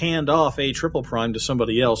can hand off a triple prime to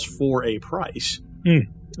somebody else for a price,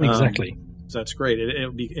 exactly. That's great.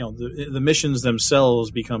 It'll be, the missions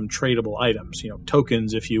themselves become tradable items,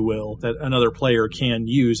 tokens, if you will, that another player can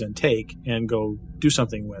use and take and go do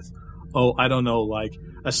something with. Oh, I don't know, like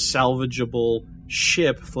a salvageable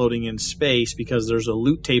ship floating in space because there's a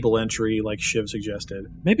loot table entry, like Shiv suggested.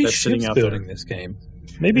 Maybe that's Shiv's building this game.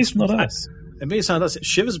 Maybe it's not us. And maybe it's not us.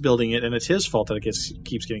 Shiv is building it, and it's his fault that it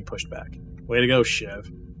keeps getting pushed back. Way to go,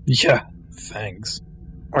 Shiv. Yeah, thanks.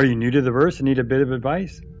 Are you new to the verse and need a bit of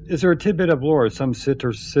advice? Is there a tidbit of lore some Sit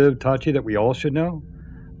or Civ taught you that we all should know?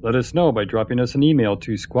 Let us know by dropping us an email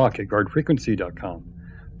to squawk@guardfrequency.com.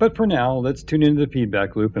 But for now, let's tune into the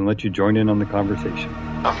feedback loop and let you join in on the conversation.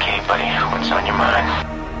 Okay, buddy, what's on your mind?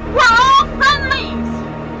 We're all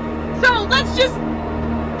friendlies! So let's just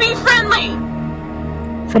be friendly!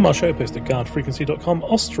 From our show post at guardfrequency.com,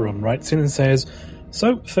 Ostron writes in and says,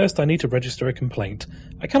 "So, first I need to register a complaint.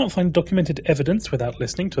 I cannot find documented evidence without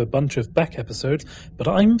listening to a bunch of back episodes, but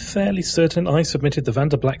I'm fairly certain I submitted the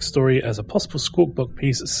Vander Black story as a possible Squawkbook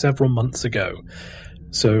piece several months ago."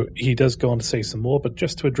 So he does go on to say some more, but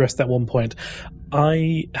just to address that one point,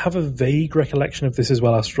 I have a vague recollection of this as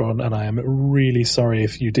well, Astron, and I am really sorry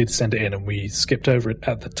if you did send it in and we skipped over it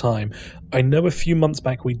at the time. I know a few months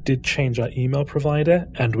back we did change our email provider,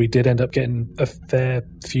 and we did end up getting a fair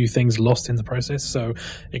few things lost in the process, so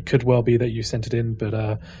it could well be that you sent it in,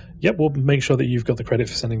 but we'll make sure that you've got the credit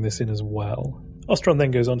for sending this in as well. Ostron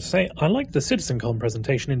then goes on to say, "I liked the CitizenCon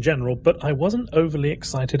presentation in general, but I wasn't overly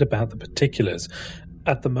excited about the particulars.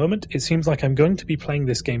 At the moment, it seems like I'm going to be playing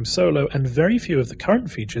this game solo, and very few of the current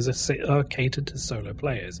features are catered to solo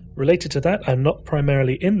players. Related to that, I'm not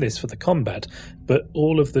primarily in this for the combat, but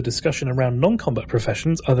all of the discussion around non-combat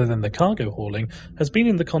professions, other than the cargo hauling, has been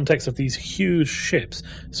in the context of these huge ships,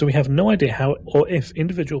 so we have no idea how or if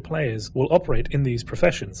individual players will operate in these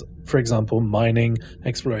professions, for example, mining,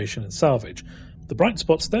 exploration, and salvage. The bright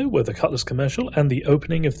spots, though, were the Cutlass commercial and the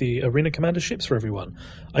opening of the Arena Commander ships for everyone.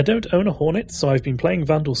 I don't own a Hornet, so I've been playing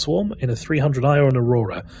Vandal Swarm in a 300i or an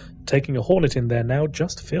Aurora. Taking a Hornet in there now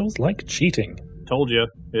just feels like cheating." Told you,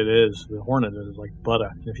 it is. The Hornet is like butter.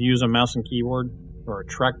 If you use a mouse and keyboard, or a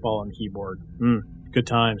trackball and keyboard, good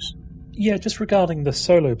times. Yeah, just regarding the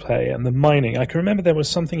solo play and the mining, I can remember there was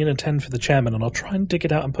something in a 10 for the chairman, and I'll try and dig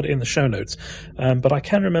it out and put it in the show notes. But I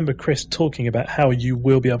can remember Chris talking about how you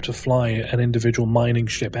will be able to fly an individual mining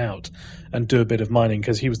ship out and do a bit of mining,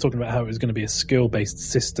 because he was talking about how it was going to be a skill-based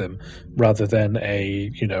system rather than a,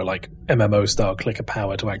 like MMO-style click a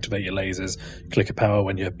power to activate your lasers, click a power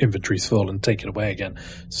when your inventory's full and take it away again.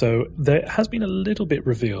 So there has been a little bit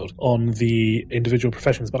revealed on the individual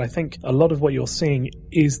professions, but I think a lot of what you're seeing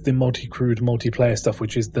is the multi-crewed multiplayer stuff,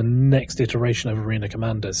 which is the next iteration of Arena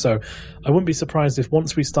Commander. So I wouldn't be surprised if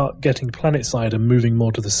once we start getting planet-side and moving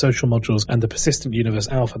more to the social modules and the Persistent Universe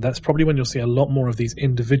Alpha, that's probably when you'll see a lot more of these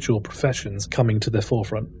individual professions coming to the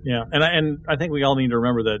forefront. Yeah, and I think we all need to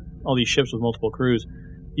remember that all these ships with multiple crews,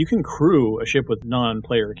 you can crew a ship with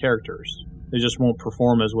non-player characters. They just won't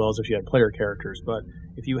perform as well as if you had player characters. But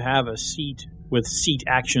if you have a seat with seat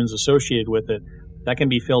actions associated with it, that can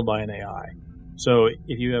be filled by an AI. So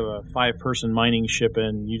if you have a 5-person mining ship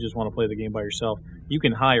and you just want to play the game by yourself, you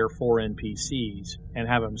can hire 4 NPCs and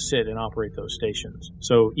have them sit and operate those stations.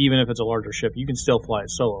 So even if it's a larger ship, you can still fly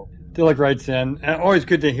it solo. Dilek writes in, and always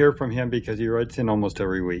good to hear from him because he writes in almost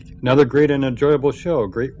every week. Another great and enjoyable show.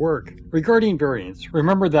 Great work. Regarding variants,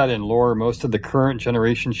 remember that in lore, most of the current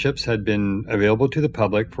generation ships had been available to the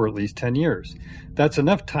public for at least 10 years. That's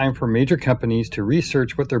enough time for major companies to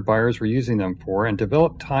research what their buyers were using them for and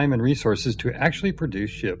develop time and resources to actually produce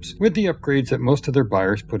ships with the upgrades that most of their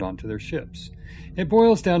buyers put onto their ships. It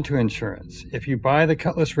boils down to insurance. If you buy the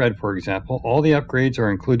Cutlass Red, for example, all the upgrades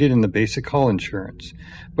are included in the basic hull insurance,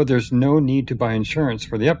 but there's no need to buy insurance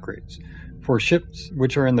for the upgrades. For ships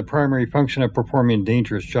which are in the primary function of performing a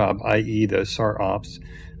dangerous job, i.e. the SAR Ops,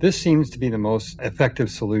 this seems to be the most effective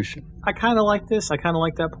solution. I kind of like this. I kind of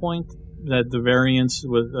like that point, that the variants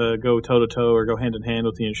with go toe-to-toe or go hand-in-hand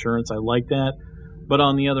with the insurance. I like that. But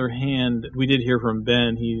on the other hand, we did hear from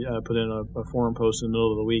Ben. He put in a forum post in the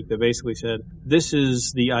middle of the week that basically said, this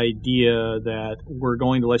is the idea that we're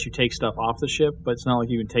going to let you take stuff off the ship, but it's not like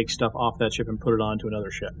you can take stuff off that ship and put it onto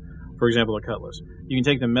another ship. For example, the Cutlass. You can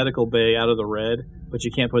take the medical bay out of the red, but you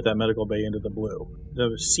can't put that medical bay into the blue.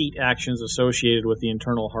 The seat actions associated with the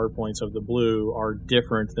internal hardpoints of the blue are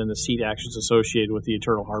different than the seat actions associated with the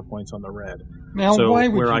internal hardpoints on the red. Now, so why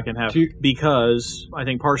would where you I can have, because I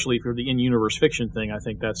think partially for the in-universe fiction thing, I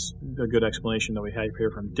think that's a good explanation that we had here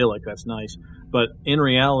from Dilek. That's nice. But in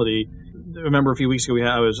reality, remember a few weeks ago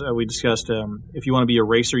we discussed if you want to be a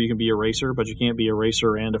racer, you can be a racer, but you can't be a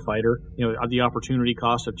racer and a fighter. The opportunity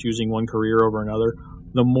cost of choosing one career over another.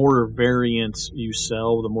 The more variants you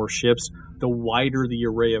sell, the more ships, the wider the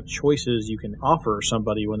array of choices you can offer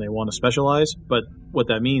somebody when they want to specialize. But what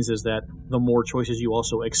that means is that the more choices you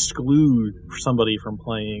also exclude somebody from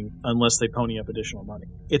playing unless they pony up additional money.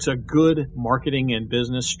 It's a good marketing and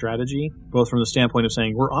business strategy, both from the standpoint of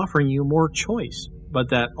saying we're offering you more choice, but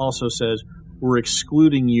that also says we're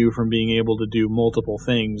excluding you from being able to do multiple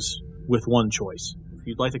things with one choice. If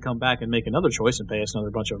you'd like to come back and make another choice and pay us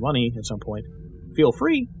another bunch of money at some point, feel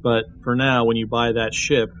free. But for now, when you buy that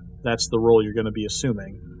ship, that's the role you're going to be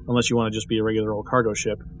assuming. Unless you want to just be a regular old cargo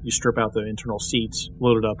ship, you strip out the internal seats,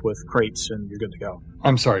 load it up with crates, and you're good to go.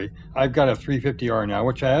 I'm sorry. I've got a 350R now,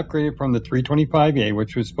 which I upgraded from the 325A,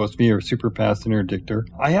 which was supposed to be a super fast interdictor.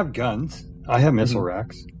 I have guns. I have missile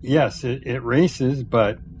racks. Yes, it races,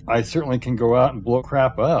 but I certainly can go out and blow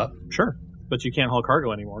crap up. Sure. But you can't haul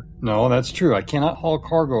cargo anymore. No, that's true. I cannot haul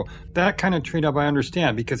cargo. That kind of trade-up I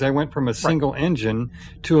understand because I went from a single engine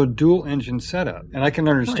to a dual engine setup. And I can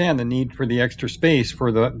understand the need for the extra space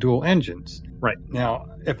for the dual engines. Right. Now,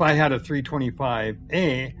 if I had a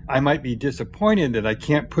 325A, I might be disappointed that I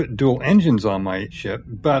can't put dual engines on my ship,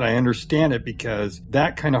 but I understand it because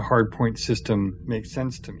that kind of hardpoint system makes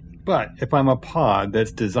sense to me. But if I'm a pod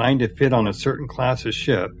that's designed to fit on a certain class of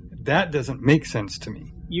ship, that doesn't make sense to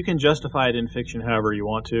me. You can justify it in fiction however you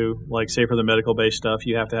want to. Like, say, for the medical-based stuff,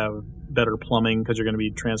 you have to have better plumbing because you're going to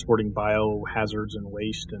be transporting biohazards and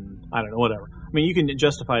waste and, I don't know, whatever. I mean, you can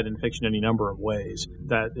justify it in fiction any number of ways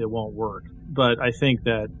that it won't work. But I think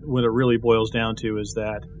that what it really boils down to is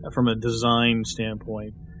that, from a design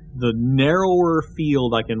standpoint, the narrower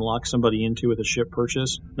field I can lock somebody into with a ship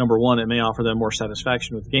purchase, number one, it may offer them more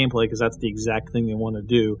satisfaction with gameplay because that's the exact thing they want to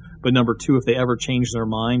do. But number two, if they ever change their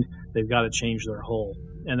mind, they've got to change their hull.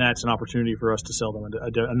 And that's an opportunity for us to sell them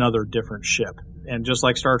another different ship. And just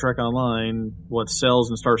like Star Trek Online, what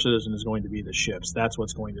sells in Star Citizen is going to be the ships. That's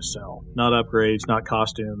what's going to sell. Not upgrades, not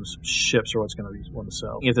costumes. Ships are what's going to be one to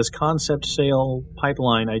sell. If this concept sale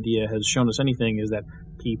pipeline idea has shown us anything, is that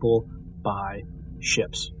people buy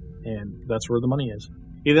ships. And that's where the money is.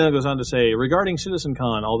 He then goes on to say, regarding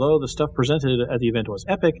CitizenCon, although the stuff presented at the event was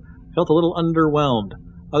epic, felt a little underwhelmed.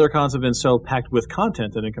 Other cons have been so packed with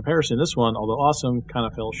content that in comparison, this one, although awesome, kind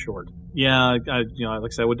of fell short. Yeah, like I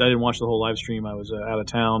said, I didn't watch the whole live stream. I was out of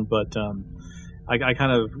town, but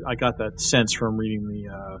I got that sense from reading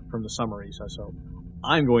the summaries. So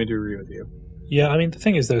I'm going to agree with you. Yeah, I mean, the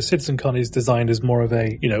thing is, though, CitizenCon is designed as more of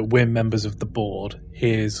a, we're members of the board.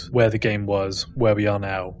 Here's where the game was, where we are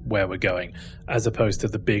now, where we're going, as opposed to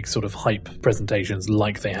the big sort of hype presentations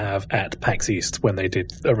like they have at PAX East when they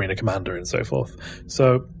did Arena Commander and so forth.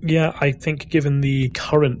 So, yeah, I think given the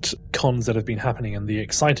current cons that have been happening and the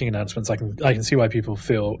exciting announcements, I can see why people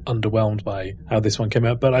feel underwhelmed by how this one came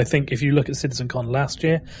out. But I think if you look at CitizenCon last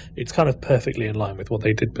year, it's kind of perfectly in line with what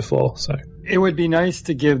they did before, so... It would be nice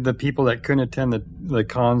to give the people that couldn't attend the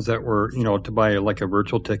cons that were, to buy like a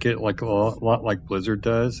virtual ticket, like a lot like Blizzard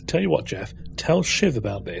does. Tell you what, Jeff, tell Shiv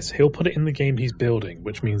about this. He'll put it in the game he's building,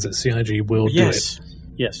 which means that CIG will do it.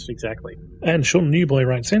 Yes, exactly. And Sean Newboy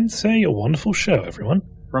writes in, say, a wonderful show, everyone.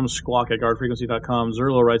 From Squawk at guardfrequency.com,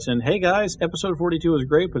 Zerlo writes in, hey guys, episode 42 was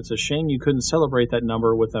great, but it's a shame you couldn't celebrate that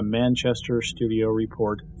number with a Manchester studio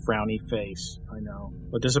report frowny face. I know.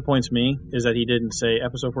 What disappoints me is that he didn't say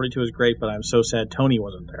episode 42 is great, but I'm so sad Tony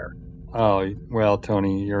wasn't there. Oh, well,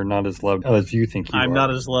 Tony, you're not as loved as you think you are. I'm not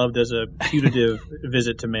as loved as a putative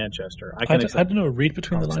visit to Manchester. I don't know, read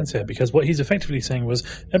between the lines here, because what he's effectively saying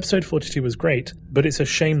was episode 42 was great, but it's a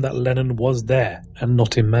shame that Lennon was there and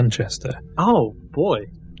not in Manchester. Oh, boy.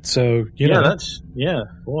 So,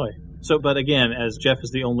 boy. So, but again, as Jeff is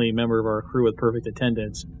the only member of our crew with perfect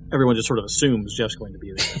attendance, everyone just sort of assumes Jeff's going to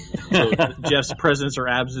be there. So Jeff's presence or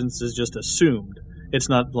absence is just assumed. It's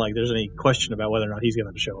not like there's any question about whether or not he's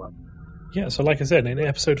going to show up. Yeah, so like I said, in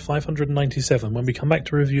episode 597, when we come back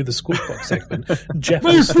to review the Squawk Box segment, Jeff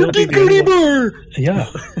will still be the only one.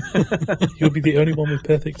 Yeah. He'll be the only one with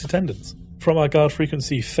perfect attendance. From our Guard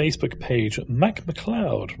Frequency Facebook page, Mac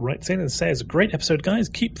McLeod writes in and says, great episode, guys.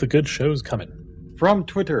 Keep the good shows coming. From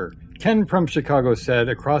Twitter, Ken from Chicago said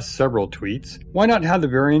across several tweets, why not have the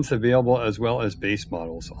variants available as well as base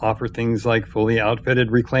models? Offer things like fully outfitted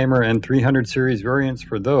Reclaimer and 300 series variants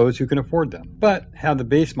for those who can afford them, but have the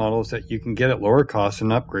base models that you can get at lower costs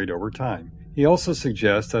and upgrade over time. He also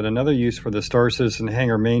suggests that another use for the Star Citizen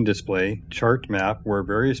hangar main display, chart map, where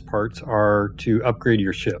various parts are to upgrade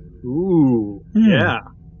your ship. Ooh, yeah.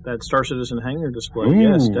 That Star Citizen hangar display,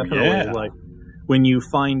 yes, definitely. Yeah. Like, when you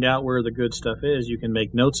find out where the good stuff is, you can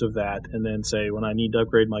make notes of that and then say, when I need to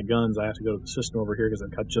upgrade my guns, I have to go to the system over here because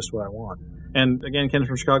I've got just what I want. And again, Ken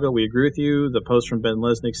from Chicago, we agree with you. The post from Ben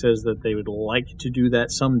Lesnick says that they would like to do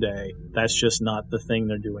that someday. That's just not the thing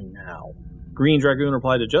they're doing now. Green Dragoon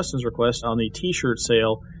replied to Justin's request on the t-shirt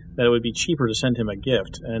sale that it would be cheaper to send him a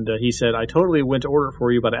gift. And he said, I totally went to order it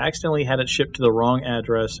for you, but I accidentally had it shipped to the wrong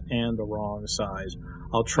address and the wrong size.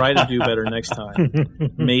 I'll try to do better next time.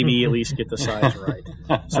 Maybe at least get the size right.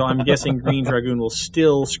 So I'm guessing Green Dragoon will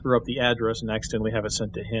still screw up the address and accidentally have it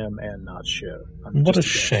sent to him and not Shiv. What a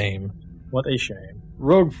shame. What a shame.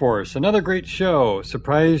 Rogue Force, another great show.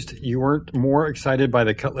 Surprised you weren't more excited by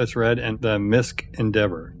the Cutlass Red and the Misk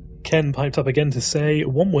Endeavor. Ken piped up again to say,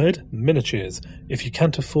 one word, miniatures. If you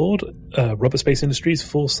can't afford Robert Space Industries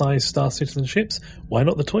full-size Star Citizen ships, why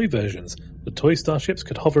not the toy versions? The toy starships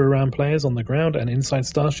could hover around players on the ground and inside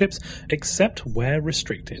starships, except where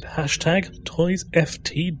restricted. Hashtag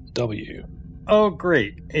ToysFTW. Oh,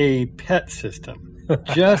 great. A pet system.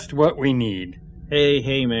 Just what we need.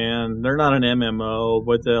 Hey, man, they're not an MMO,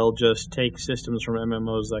 but they'll just take systems from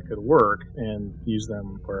MMOs that could work and use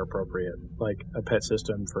them where appropriate, like a pet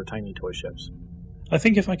system for tiny toy ships. I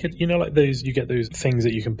think if I could, like those, you get those things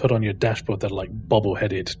that you can put on your dashboard that are like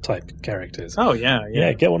bobble-headed type characters. Oh, yeah.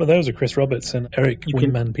 Yeah, get one of those with Chris Roberts and Eric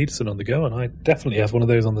Wingman Peterson on the go, and I definitely have one of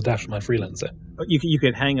those on the dash of my Freelancer. You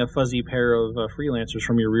could hang a fuzzy pair of Freelancers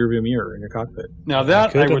from your rearview mirror in your cockpit. Now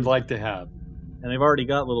that I would like to have. And they've already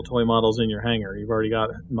got little toy models in your hangar. You've already got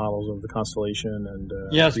models of the Constellation and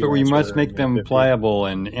yes, but we must make them pliable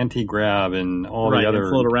and anti-grab and all the other... and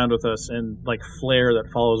float around with us, and like Flare that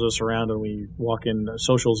follows us around when we walk in a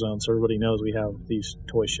social zone, so everybody knows we have these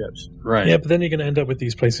toy ships. Right. Yeah, but then you're going to end up with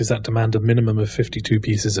these places that demand a minimum of 52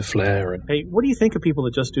 pieces of Flare. And... Hey, what do you think of people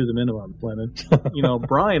that just do the minimum, Lennon?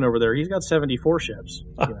 Brian over there, he's got 74 ships.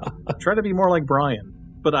 Try to be more like Brian.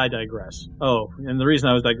 But I digress. Oh, and the reason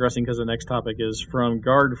I was digressing because the next topic is from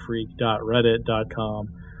guardfreak.reddit.com.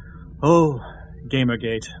 Oh,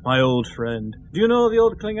 Gamergate, my old friend. Do you know the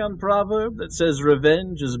old Klingon proverb that says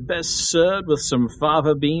revenge is best served with some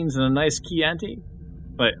fava beans and a nice Chianti?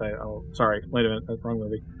 Wait, wait a minute, that's the wrong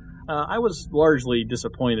movie. I was largely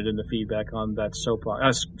disappointed in the feedback on that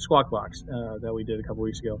Squawk Box that we did a couple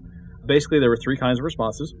weeks ago. Basically, there were three kinds of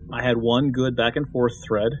responses. I had one good back-and-forth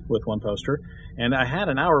thread with one poster, and I had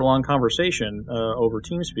an hour-long conversation over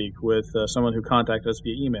TeamSpeak with someone who contacted us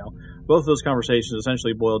via email. Both of those conversations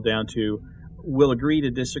essentially boiled down to, we'll agree to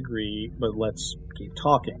disagree, but let's keep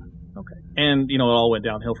talking. Okay. And, it all went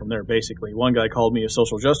downhill from there, basically. One guy called me a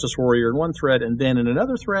social justice warrior in one thread, and then in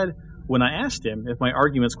another thread, when I asked him if my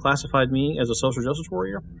arguments classified me as a social justice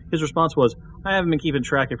warrior, his response was, I haven't been keeping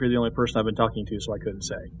track if you're the only person I've been talking to, so I couldn't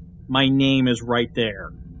say. My name is right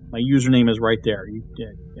there. My username is right there.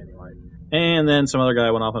 Anyway. And then some other guy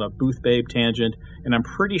went off on a Booth Babe tangent, and I'm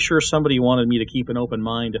pretty sure somebody wanted me to keep an open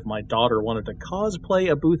mind if my daughter wanted to cosplay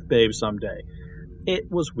a Booth Babe someday. It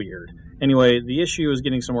was weird. Anyway, the issue is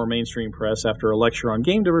getting some more mainstream press after a lecture on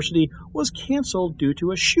game diversity was canceled due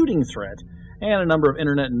to a shooting threat, and a number of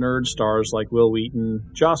internet nerd stars like Will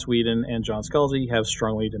Wheaton, Joss Whedon, and John Scalzi have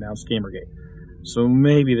strongly denounced Gamergate. So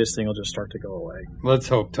maybe this thing will just start to go away. Let's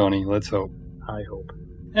hope, Tony. Let's hope. I hope.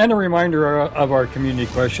 And a reminder of our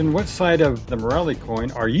community question, what side of the Morale coin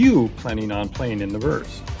are you planning on playing in the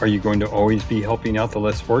verse? Are you going to always be helping out the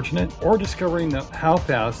less fortunate, or discovering how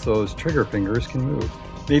fast those trigger fingers can move?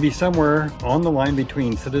 Maybe somewhere on the line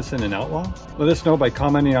between citizen and outlaw? Let us know by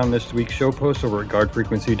commenting on this week's show post over at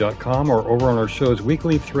guardfrequency.com or over on our show's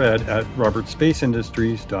weekly thread at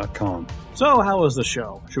robertspaceindustries.com. So, how was the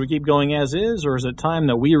show? Should we keep going as is, or is it time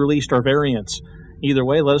that we released our variants? Either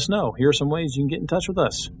way, let us know. Here are some ways you can get in touch with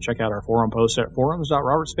us. Check out our forum posts at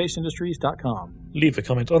forums.robertspaceindustries.com. Leave a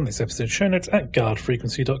comment on this episode's show notes at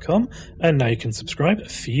guardfrequency.com, and now you can subscribe at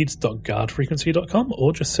feeds.guardfrequency.com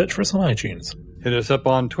or just search for us on iTunes. Hit us up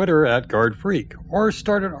on Twitter at GuardFreak, or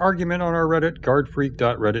start an argument on our Reddit,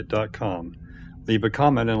 guardfreak.reddit.com. Leave a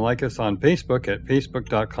comment and like us on Facebook at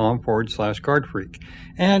facebook.com/guardfreak.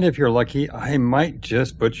 And if you're lucky, I might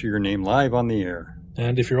just butcher your name live on the air.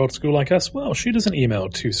 And if you're old school like us, well, shoot us an email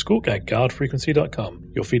to squawk@guardfrequency.com.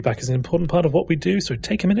 Your feedback is an important part of what we do, so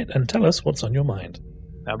take a minute and tell us what's on your mind.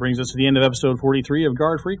 That brings us to the end of episode 43 of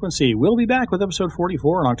Guard Frequency. We'll be back with episode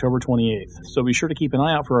 44 on October 28th, so be sure to keep an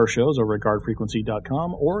eye out for our shows over at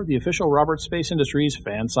guardfrequency.com or the official Robert Space Industries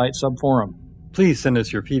fan site subforum. Please send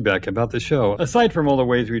us your feedback about the show. Aside from all the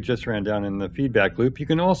ways we just ran down in the feedback loop, you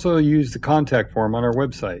can also use the contact form on our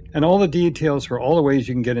website. And all the details for all the ways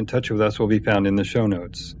you can get in touch with us will be found in the show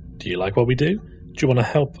notes. Do you like what we do? Do you want to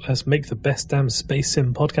help us make the best damn space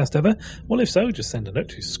sim podcast ever? Well, if so, just send a note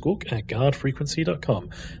to squawk@guardfrequency.com.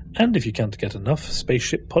 And if you can't get enough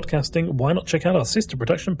spaceship podcasting, why not check out our sister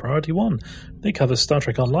production, Priority One? They cover Star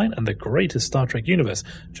Trek Online and the greatest Star Trek universe.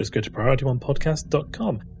 Just go to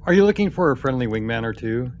PriorityOnePodcast.com. Are you looking for a friendly wingman or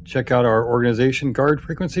two? Check out our organization Guard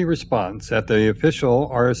Frequency Response at the official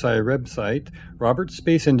RSI website,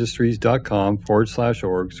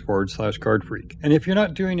 robertspaceindustriescom/org/guardfreak. And if you're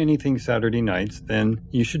not doing anything Saturday nights, then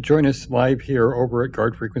you should join us live here over at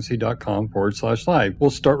guardfrequency.com/live. We'll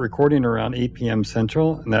start recording around 8 p.m.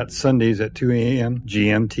 Central, and that's Sundays at 2 a.m.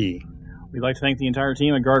 GMT. We'd like to thank the entire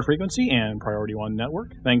team at Guard Frequency and Priority One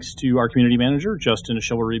Network. Thanks to our community manager, Justin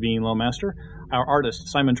Chivalry Being Lowmaster, our artist,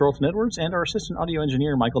 Simon Trolton Edwards, and our assistant audio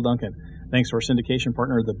engineer, Michael Duncan. Thanks to our syndication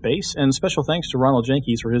partner, The Base, and special thanks to Ronald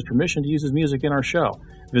Jenkins for his permission to use his music in our show.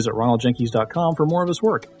 Visit ronaldjenkins.com for more of his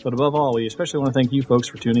work. But above all, we especially want to thank you folks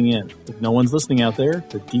for tuning in. If no one's listening out there,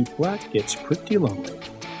 the deep black gets pretty lonely.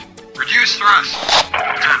 Reduce thrust.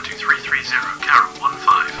 102-330, Carol 15.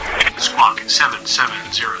 Squawk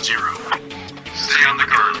 7700. Stay on the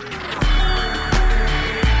guard.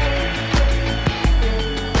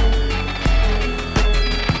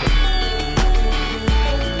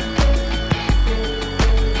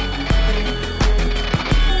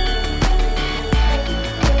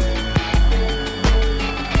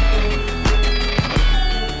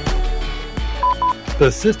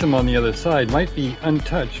 The system on the other side might be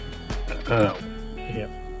untouched. Yeah.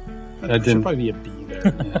 That should probably be a B there.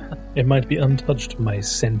 Yeah. It might be untouched, my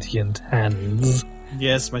sentient hands.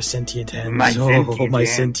 Yes, my sentient hands. My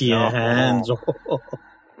sentient hands.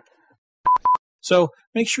 So,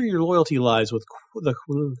 make sure your loyalty lies with the...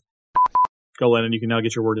 Go, Lennon, you can now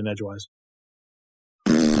get your word in edgewise.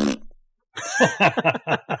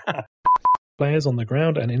 Players on the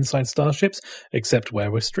ground and inside starships, except where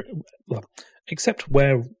restricted.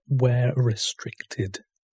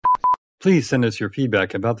 Please send us your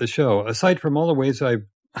feedback about the show. Aside from all the ways I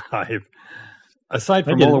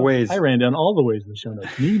ran down all the ways in the show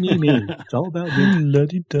notes. Me. It's all about me.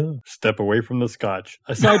 La-di-da. Step away from the scotch.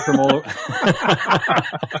 Aside from all...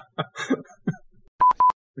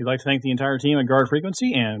 We'd like to thank the entire team at Guard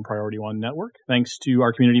Frequency and Priority One Network. Thanks to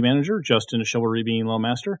our community manager, Justin Chivalry Being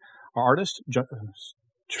Lowmaster, our artist, Justin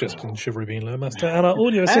Chivalry Being Lowmaster, and our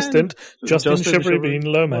audio assistant, Justin Chivalry Being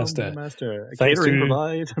Lowmaster. Catering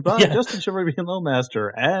provided by Justin Chivalry Being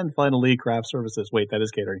Lowmaster. And finally, craft services. Wait, that is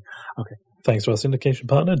catering. Okay. Thanks to our syndication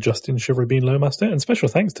partner, Justin Chivalry Being Lowmaster, and special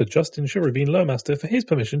thanks to Justin Chivalry Being Lowmaster for his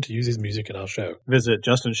permission to use his music in our show. Visit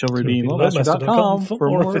JustinChivalryBeingLowmaster.com for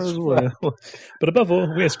more as well. But above all,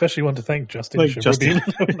 we especially want to thank Justin Chivalry Being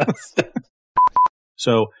Lowmaster.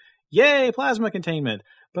 So, yay, plasma containment!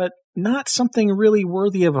 But not something really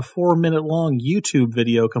worthy of a 4-minute-long YouTube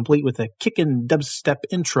video complete with a kickin' dubstep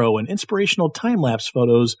intro and inspirational time-lapse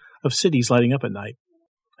photos of cities lighting up at night.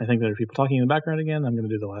 I think there are people talking in the background again. I'm going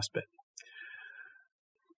to do the last bit.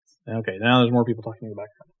 Okay, now there's more people talking in the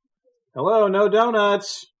background. Hello, no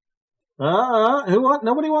donuts. Who want?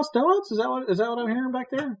 Nobody wants donuts? Is that what I'm hearing back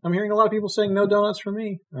there? I'm hearing a lot of people saying no donuts for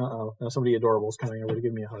me. Now somebody adorable is coming over to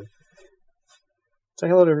give me a hug. Say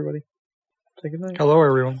hello to everybody. Say good night. Hello,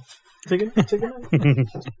 everyone. Say good night.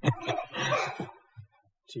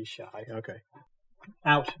 She's shy. Okay.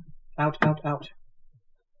 Out.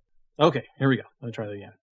 Okay, here we go. Let me try that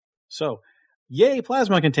again. So, yay,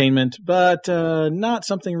 plasma containment, but not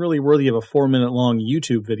something really worthy of a 4-minute-long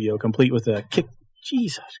YouTube video complete with a kick.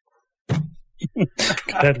 Jesus.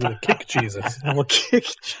 Compared with a kick Jesus. Well, kick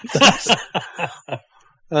Jesus.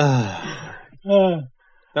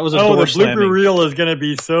 That was a door slamming. The blooper reel is going to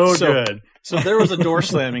be so good. So there was a door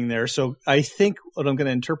slamming there. So I think what I'm going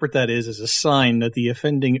to interpret that is a sign that the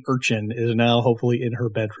offending urchin is now hopefully in her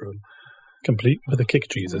bedroom. Complete with a kick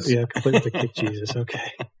Jesus. Yeah, complete with a kick Jesus.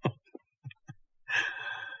 Okay.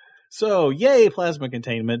 So, yay, plasma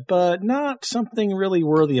containment, but not something really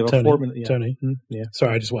worthy of a 4-minute... Yeah. Tony. Yeah.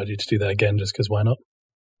 Sorry, I just wanted you to do that again just because why not?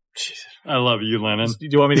 Jesus. I love you, Lennon. Do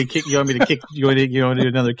you want me to kick? You want me to kick? You want to do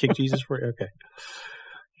another kick Jesus for you? Okay.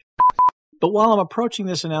 But while I'm approaching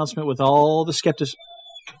this announcement with all the skepticism,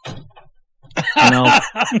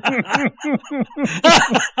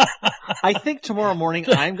 I think tomorrow morning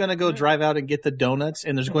I'm going to go drive out and get the donuts,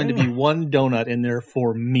 and there's going to be one donut in there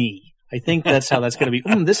for me. I think that's how that's going to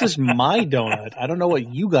be. This is my donut. I don't know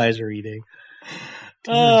what you guys are eating.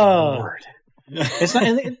 Lord. It's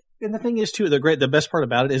not. And the thing is, too, the best part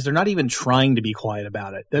about it is they're not even trying to be quiet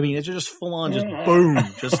about it. I mean, it's just full on, just boom,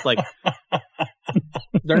 just like.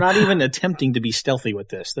 They're not even attempting to be stealthy with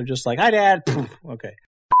this. They're just like, "Hi, Dad." Poof. Okay.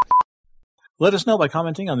 Let us know by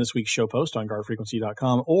commenting on this week's show post on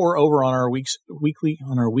guardfrequency.com or over on our week's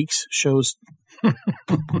shows.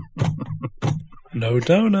 No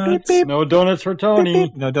donuts. Beep, beep. No donuts for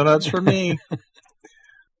Tony. No donuts for me.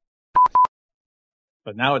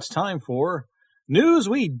 But now it's time for news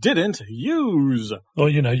we didn't use. Or,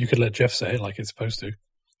 you could let Jeff say it like it's supposed to.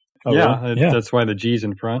 Oh, yeah, really? that's why the G's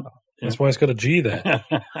in front. That's why it's got a G there. I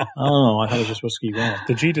don't know. I thought it was just supposed to keep going.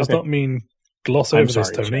 The G does not mean gloss I'm over this,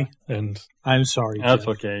 sorry, Tony. Jeff. And I'm sorry. That's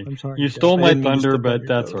Jeff. okay. I'm sorry. You Jeff. stole I my didn't mean to thunder, step on but your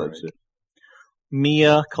that's toe. all right.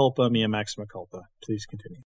 Mea culpa, mea maxima culpa. Please continue.